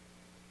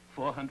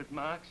 400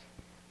 marks.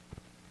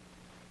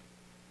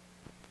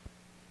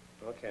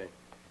 Okay.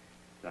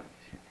 Done.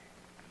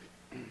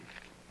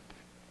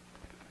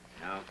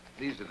 Now,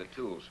 these are the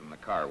tools from the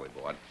car we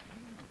bought.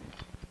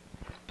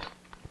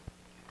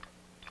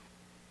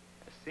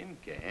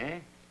 Simke, eh?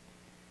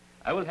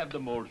 I will have the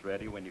molds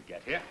ready when you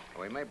get here.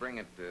 We may bring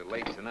it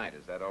late tonight.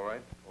 Is that all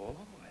right? Oh,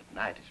 at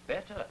night is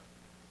better.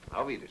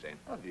 Auf Wiedersehen.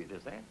 Auf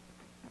Wiedersehen.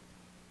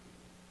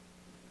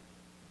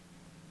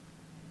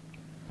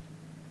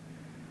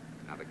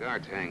 Now, the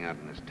guards hang out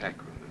in this tech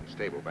room in the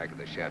stable back of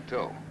the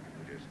chateau.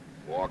 We just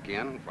walk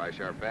in, flash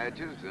our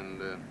badges, and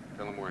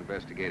tell them we're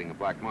investigating a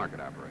black market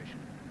operation.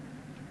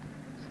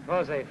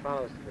 Suppose they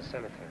follow us to the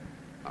cemetery.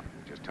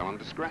 Just tell them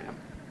to scram.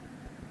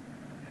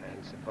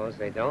 And suppose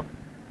they don't?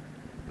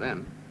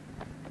 Then,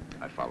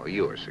 I follow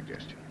your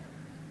suggestion.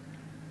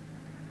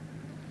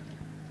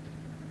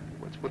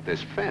 What's with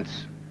this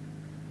fence?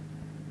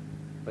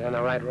 We on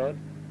the right road?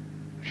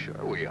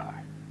 Sure we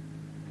are.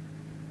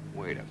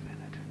 Wait a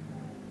minute.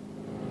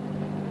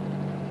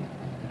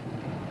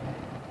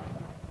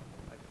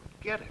 I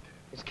don't get it.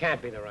 This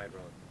can't be the right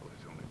road. Well,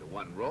 there's only the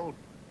one road.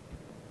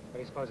 What do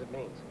you suppose it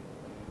means?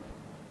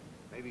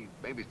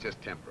 Maybe it's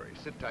just temporary.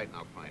 Sit tight and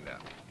I'll find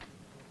out.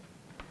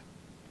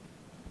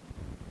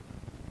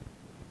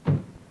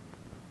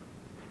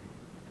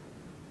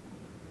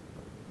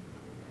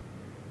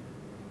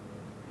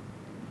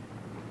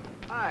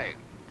 Hi.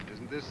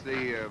 Isn't this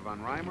the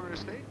Von Reimer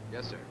estate?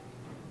 Yes, sir.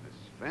 This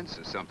fence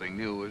is something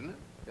new, isn't it?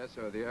 Yes,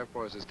 sir. The Air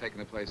Force has taken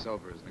the place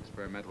over as an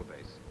experimental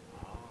base.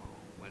 Oh,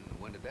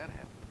 when did that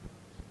happen?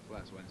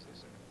 Last Wednesday,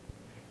 sir.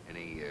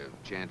 Any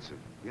chance of,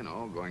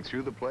 going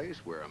through the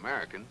place? We're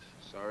Americans.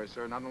 Sorry,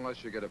 sir. Not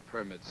unless you get a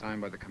permit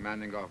signed by the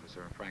commanding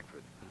officer in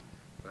Frankfurt.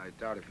 But I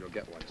doubt if you'll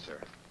get one,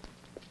 sir.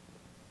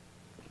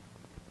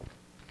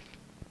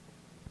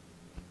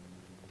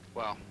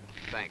 Well,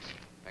 thanks.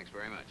 Thanks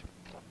very much.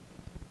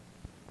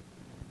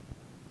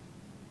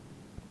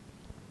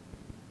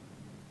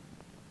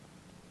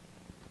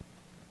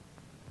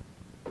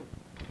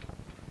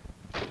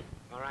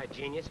 All right,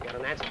 genius. Got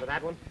an answer for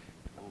that one?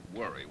 Don't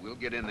worry. We'll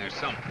get in there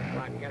somehow.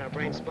 If I can get our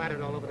brains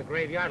splattered all over the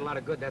graveyard, a lot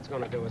of good that's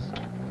going to do us.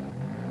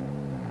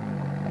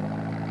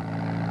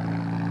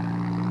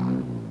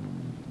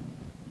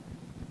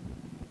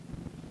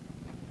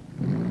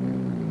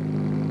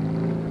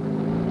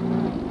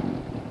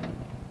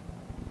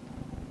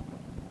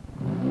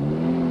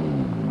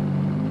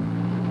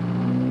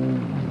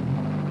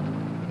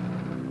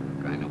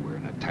 Kind of we're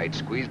in a tight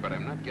squeeze, but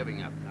I'm not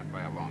giving up. Not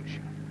by a long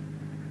shot.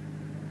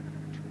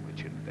 Too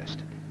much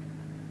invested.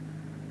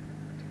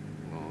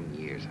 Long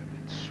years I've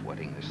been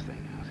sweating this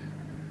thing out.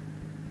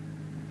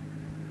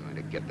 I'm going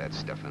to get that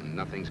stuff, and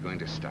nothing's going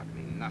to stop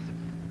me. Nothing.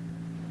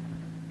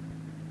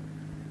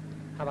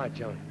 How about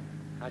Joanie?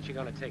 How's she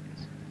going to take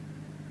this?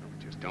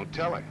 Just don't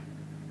tell her.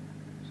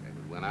 Say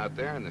we went out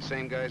there, and the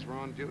same guys were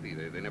on duty.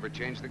 They never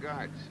changed the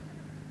guards.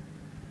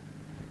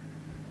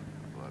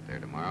 I'll go out there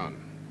tomorrow and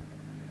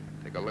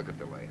take a look at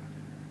the layout.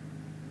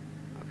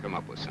 I'll come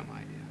up with some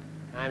idea.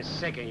 I'm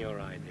sick of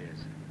your ideas.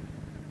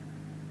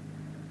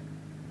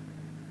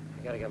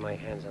 I gotta get my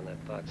hands on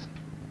that box.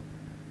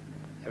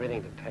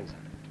 Everything depends on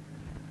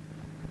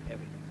it.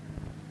 Everything.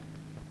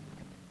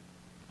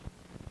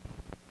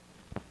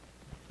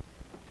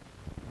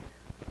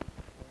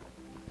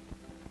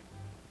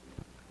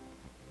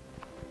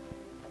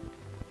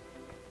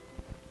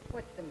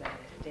 What's the matter,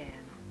 Stan?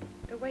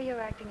 The way you're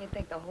acting, you'd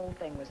think the whole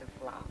thing was a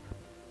flop.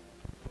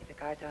 If the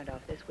cards aren't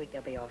off this week,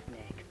 they'll be off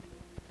next.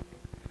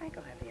 Frank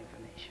will have the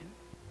information.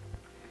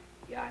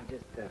 Yeah, I'm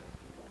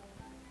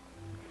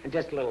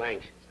just a little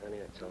anxious, honey,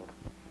 that's all.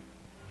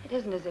 It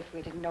isn't as if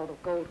we didn't know the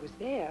gold was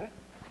there.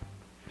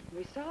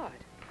 We saw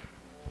it.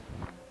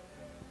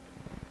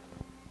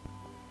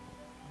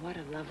 What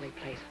a lovely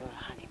place for a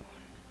honeymoon.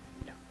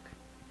 Look.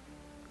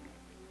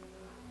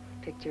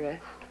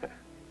 Picturesque.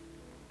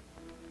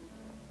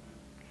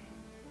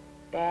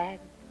 Dad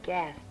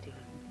Gastine.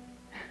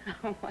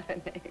 What a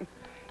name.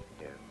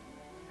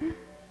 Yeah.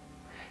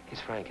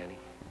 He's Frank, honey.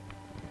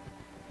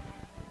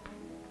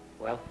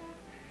 Well?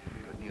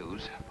 Good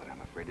news, but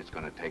I'm afraid it's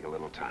going to take a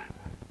little time.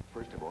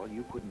 First of all,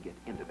 you couldn't get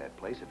into that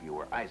place if you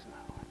were Eisenhower.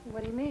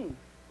 What do you mean?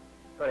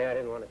 Honey, I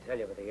didn't want to tell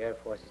you, but the Air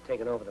Force has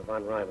taken over the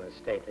Von Reimer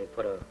estate. They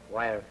put a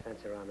wire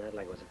fence around that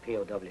like it was a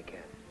POW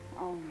camp.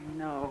 Oh,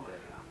 no.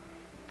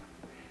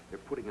 They're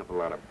putting up a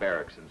lot of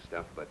barracks and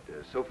stuff, but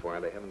so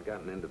far they haven't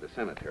gotten into the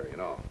cemetery at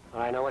all. All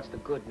right, now what's the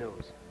good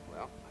news?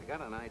 Well, I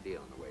got an idea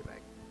on the way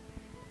back.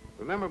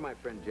 Remember my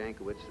friend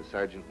Jankowitz, the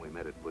sergeant we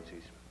met at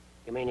Bootsy's?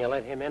 You mean you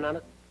let him in on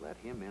it? Let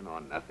him in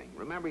on nothing.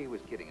 Remember he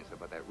was kidding us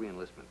about that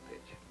re-enlistment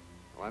pitch.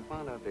 Well, I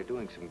found out they're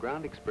doing some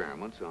ground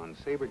experiments on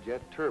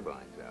Saberjet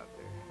turbines out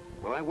there.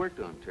 Well, I worked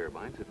on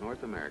turbines at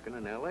North American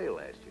in L.A.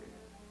 last year.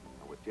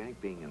 Now, with Jank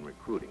being in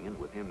recruiting and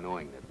with him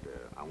knowing that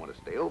I want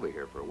to stay over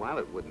here for a while,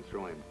 it wouldn't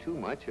throw him too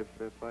much if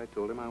I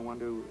told him I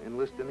wanted to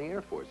enlist in the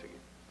Air Force again.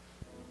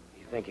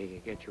 You think he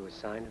could get you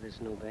assigned to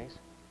this new base?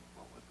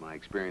 Well, with my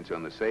experience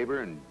on the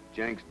Saber and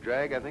Jank's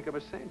drag, I think I'm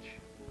a cinch.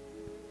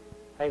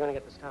 How are you going to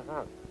get the stuff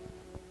out?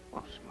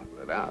 Well,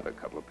 smuggle it out a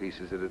couple of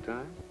pieces at a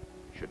time.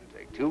 Shouldn't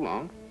take too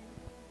long.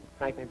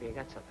 Frank, maybe you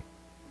got something.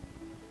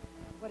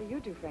 What do you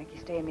do, Frankie?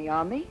 Stay in the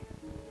Army?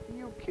 Are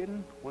you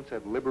kidding? Once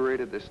I've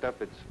liberated this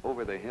stuff, it's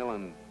over the hill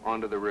and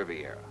onto the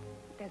Riviera.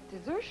 That's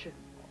desertion.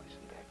 Oh,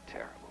 isn't that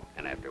terrible?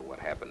 And after what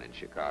happened in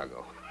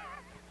Chicago.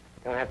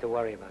 Don't have to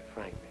worry about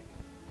Frank, baby.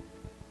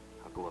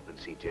 I'll go up and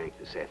see Jank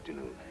this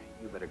afternoon.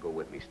 You better go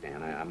with me,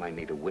 Stan. I might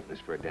need a witness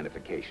for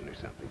identification or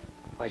something.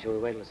 Why should we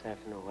wait till this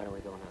afternoon? Why don't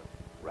we go now?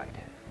 Right.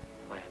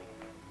 Why, honey?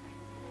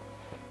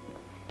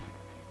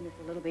 Isn't this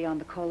a little beyond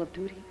the call of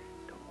duty?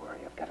 Don't worry,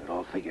 I've got it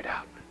all figured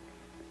out.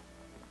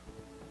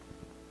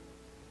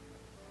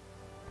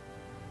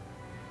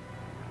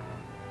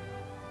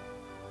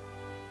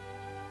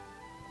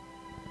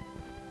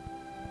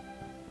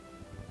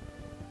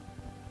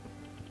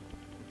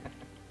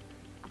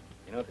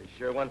 You know, they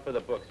sure went for the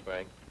books,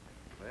 Frank.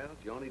 Well,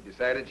 Joanie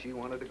decided she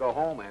wanted to go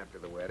home after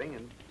the wedding,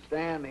 and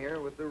Stan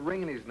here with the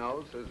ring in his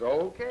nose says,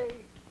 okay.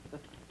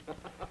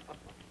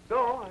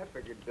 So I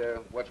figured,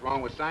 what's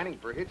wrong with signing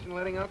for Hitch and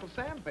letting Uncle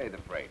Sam pay the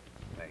freight?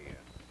 They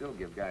still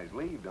give guys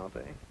leave, don't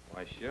they?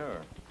 Why,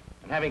 sure.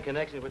 And having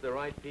connections with the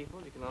right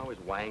people, you can always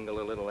wangle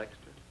a little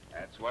extra.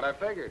 That's what I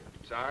figured,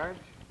 Sarge.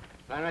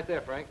 Sign right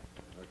there, Frank.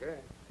 Okay.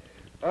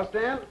 Well,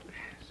 Stan,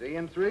 see you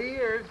in 3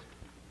 years.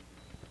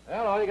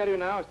 Well, all you gotta do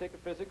now is take a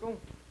physical,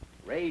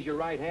 raise your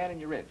right hand,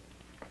 and you're in.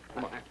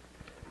 Come on.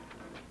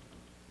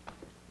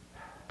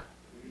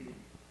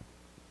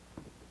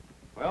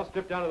 Well,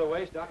 strip down to the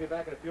waist. I'll be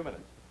back in a few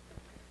minutes.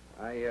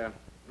 I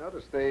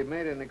noticed they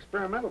made an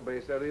experimental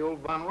base out of the old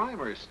Von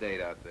Reimer estate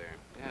out there.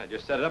 Yeah,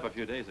 just set it up a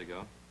few days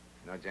ago.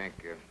 Now, Jank,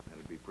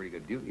 that'd be pretty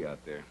good duty out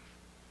there.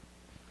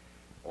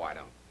 Oh, I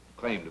don't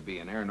claim to be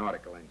an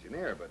aeronautical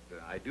engineer, but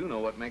I do know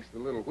what makes the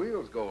little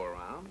wheels go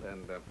around,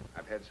 and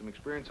I've had some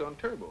experience on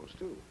turbos,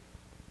 too.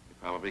 You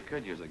probably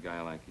could use a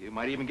guy like you.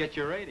 Might even get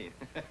your rating.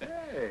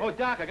 Hey. Oh,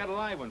 Doc, I got a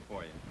live one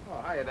for you.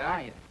 Oh, hiya,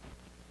 Doc. Hiya.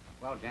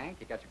 Well, Jank,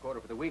 you got your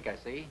quota for the week, I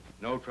see.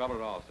 No trouble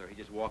at all, sir. He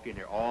just walked in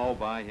here all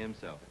by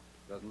himself.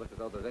 Doesn't look as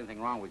though there's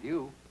anything wrong with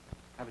you.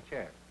 Have a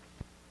chair.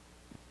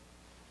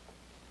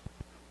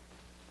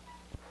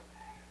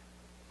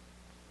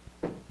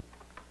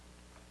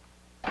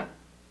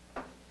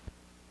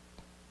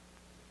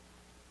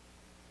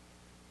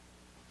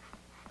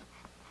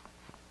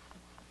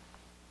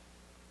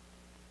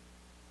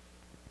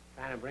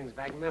 Kind of brings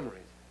back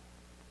memories.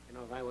 You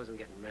know, if I wasn't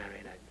getting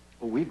married, I'd...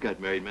 Oh, we've got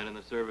married men in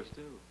the service,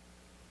 too.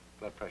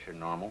 Blood pressure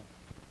normal.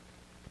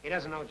 He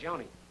doesn't know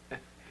Joanie.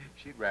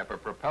 She'd wrap a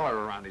propeller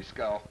around his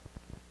skull.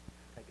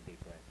 Take a deep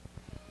breath.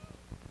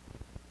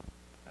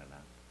 Let it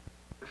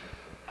out.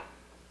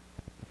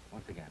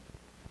 Once again.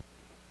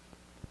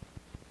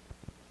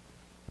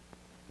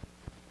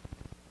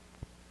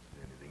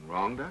 Anything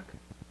wrong, Doc?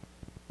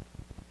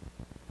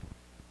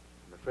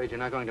 I'm afraid you're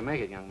not going to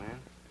make it, young man.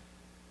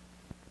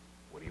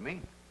 What do you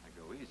mean? I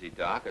go easy,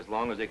 Doc, as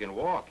long as they can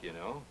walk, you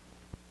know.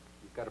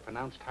 You've got a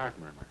pronounced heart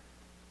murmur.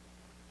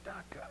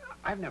 Doc,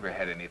 I've never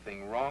had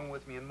anything wrong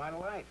with me in my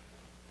life.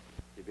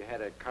 Have you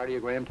had a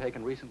cardiogram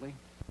taken recently?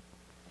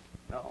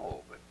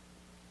 No, but...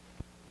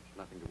 There's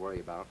nothing to worry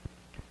about.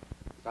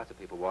 Lots of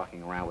people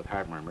walking around with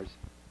heart murmurs.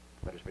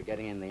 But as for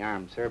getting in the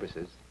armed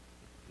services,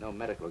 no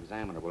medical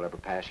examiner will ever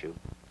pass you.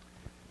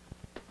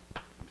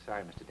 I'm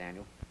sorry, Mr.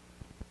 Daniel.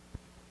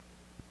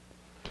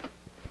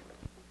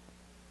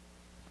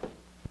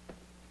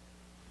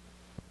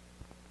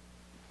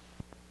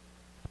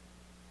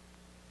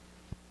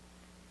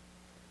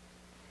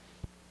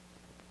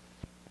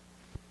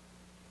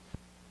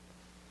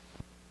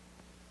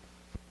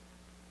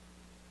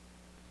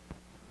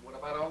 What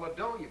about all the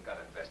dough you've got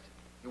invested?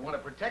 You want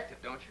to protect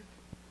it, don't you?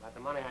 About the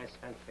money I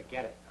spent,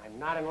 forget it. I'm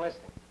not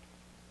enlisting.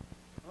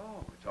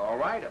 Oh, it's all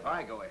right if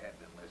I go ahead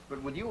and enlist.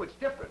 But with you, it's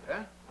different,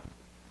 huh?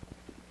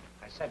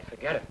 I said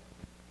forget it.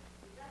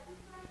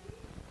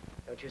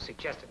 Don't you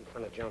suggest it in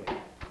front of Joanie.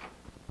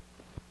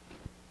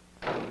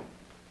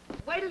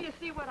 Wait till you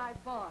see what I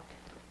bought.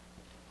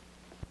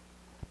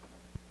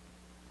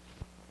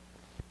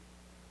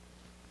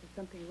 Is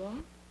something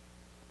wrong?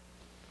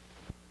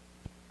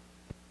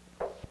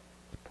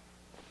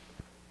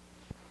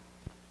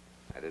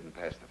 I didn't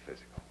pass the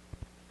physical.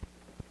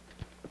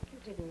 You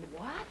didn't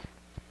what?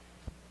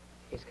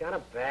 He's got a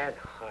bad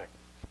heart.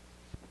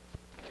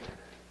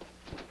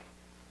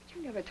 But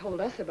you never told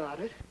us about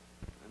it.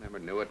 I never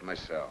knew it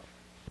myself.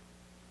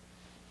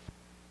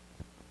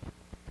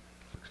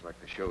 Looks like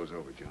the show's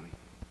over, Joanie.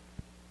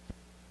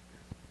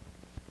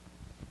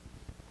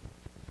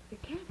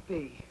 It can't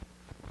be.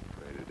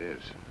 Afraid it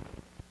is.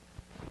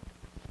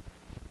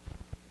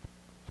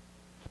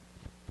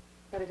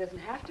 But it doesn't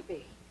have to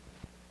be.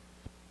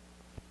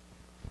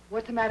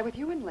 What's the matter with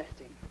you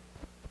enlisting?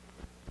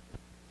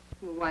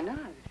 Well, why not?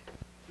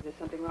 Is there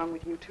something wrong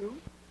with you, too?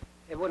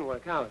 It wouldn't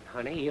work out,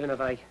 honey. Even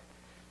if I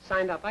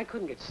signed up, I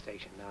couldn't get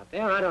stationed out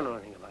there. I don't know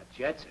anything about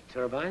jets or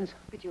turbines.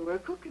 But you were a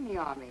cook in the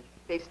Army.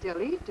 They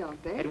still eat, don't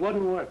they? It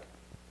wouldn't work.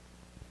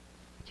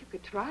 But you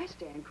could try,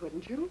 Stan,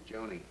 couldn't you?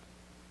 Joanie,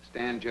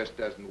 Stan just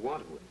doesn't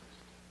want to enlist.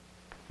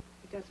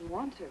 He doesn't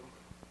want to.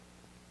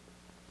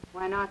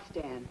 Why not,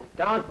 Stan?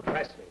 Don't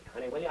press me,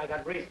 honey, will you? I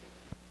got reasons.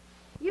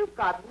 You've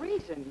got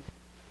reasons.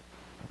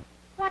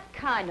 What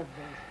kind of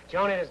reason?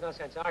 Joanie, there's no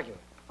sense arguing.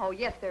 Oh,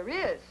 yes, there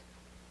is.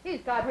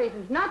 He's got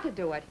reasons not to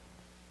do it.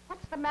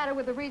 What's the matter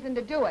with the reason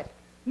to do it?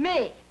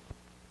 Me.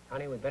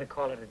 Honey, we'd better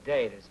call it a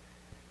day.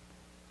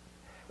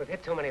 We've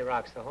hit too many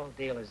rocks. The whole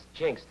deal is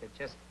jinxed. It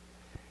just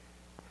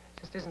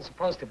isn't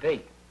supposed to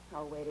be.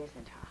 Oh, it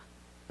isn't, huh?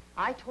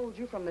 I told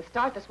you from the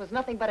start this was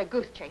nothing but a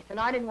goose chase, and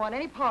I didn't want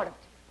any part of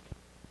it.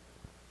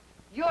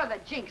 You're the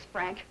jinx,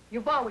 Frank.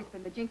 You've always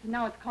been the jinx, and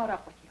now it's caught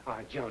up with you. Oh,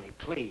 Joanie,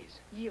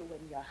 please. You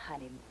and your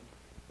honeymoon.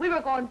 We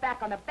were going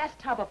back on the best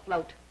tub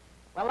afloat.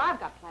 Well, I've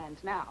got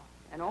plans now,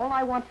 and all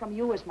I want from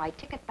you is my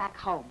ticket back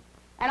home.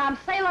 And I'm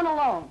sailing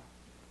alone.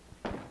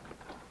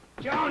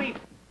 Joanie!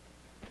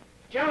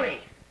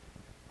 Joanie!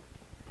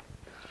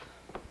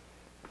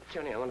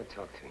 Joanie, I want to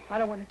talk to you. I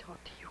don't want to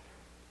talk to you.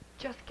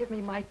 Just give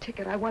me my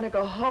ticket. I want to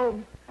go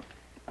home.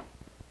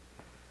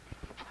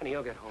 Honey,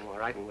 you'll get home all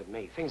right and with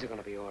me. Things are going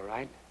to be all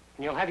right.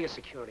 And you'll have your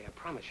security, I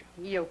promise you.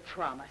 You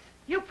promise.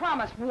 You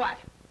promise what?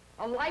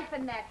 A life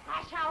in that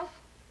hash house?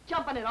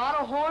 Jumping in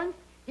auto horns?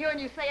 Hearing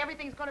you say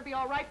everything's going to be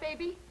all right,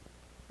 baby?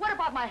 What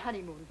about my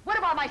honeymoon? What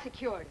about my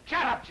security?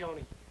 Shut up,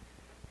 Joanie.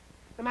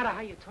 No matter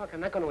how you talk,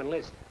 I'm not going to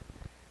enlist.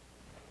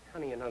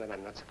 Honey, you know that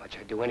I'm nuts about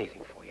you. I'd do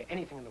anything for you.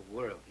 Anything in the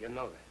world. You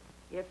know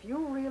that. If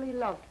you really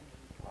loved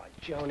me... Oh,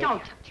 Joanie... Don't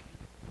touch me.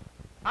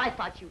 I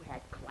thought you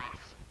had class.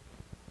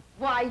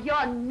 Why,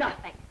 you're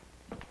nothing.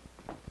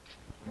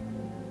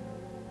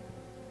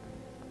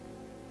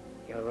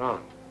 You're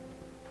wrong.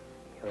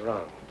 You're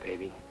wrong,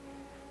 baby.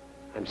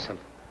 I'm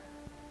something.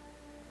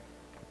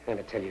 I'm going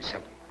to tell you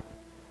something.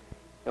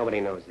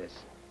 Nobody knows this.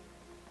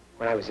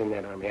 When I was in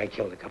that army, I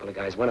killed a couple of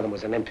guys. One of them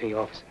was an MP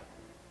officer.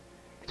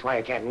 That's why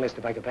I can't enlist.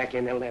 If I go back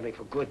in, they'll have me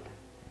for good.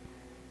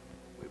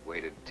 We've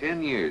waited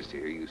 10 years to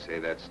hear you say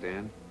that,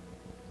 Stan.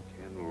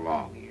 10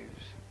 long years.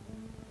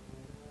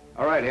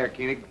 All right, Herr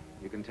Koenig.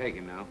 You can take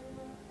him now.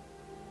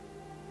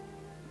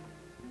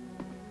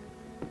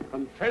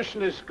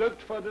 Confession is good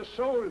for the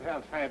soul,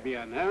 Herr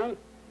Fabian, huh?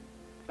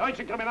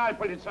 Deutsche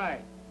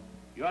Kriminalpolizei.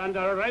 You're under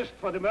arrest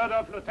for the murder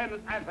of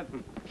Lieutenant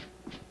Atherton.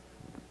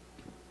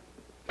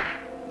 You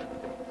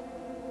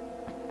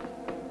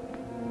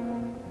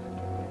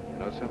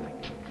know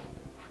something?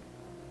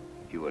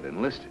 If you had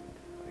enlisted,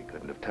 we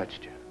couldn't have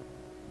touched you.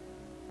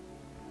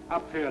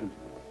 Abführen.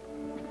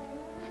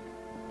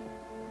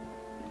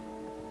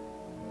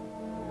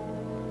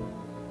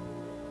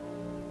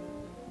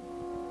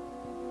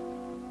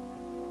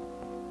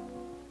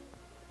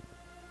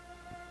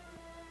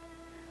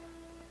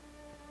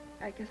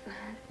 I guess I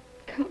had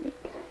it coming.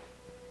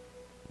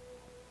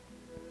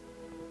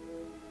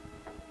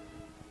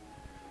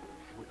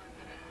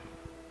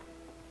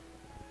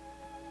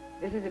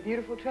 This is a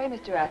beautiful tray,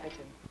 Mr.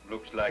 Atherton.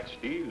 Looks like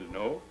steel,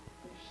 no?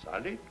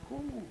 Solid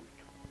gold.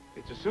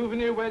 It's a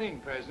souvenir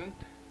wedding present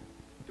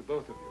to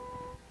both of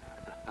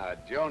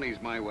you.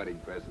 Joanie's my wedding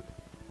present.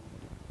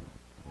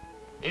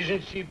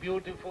 Isn't she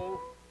beautiful?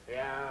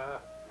 Yeah.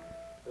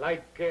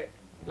 Like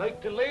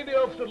the Lady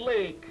of the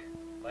Lake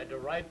by the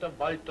writer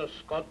Walter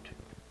Scott.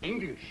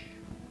 English.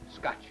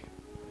 Scotch.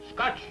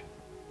 Scotch.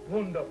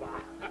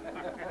 Wunderbar.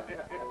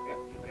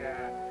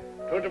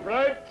 Ja. To the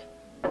Bride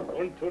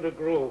und to the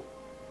Groove.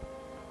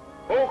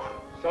 Hoch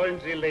sollen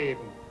sie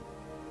leben.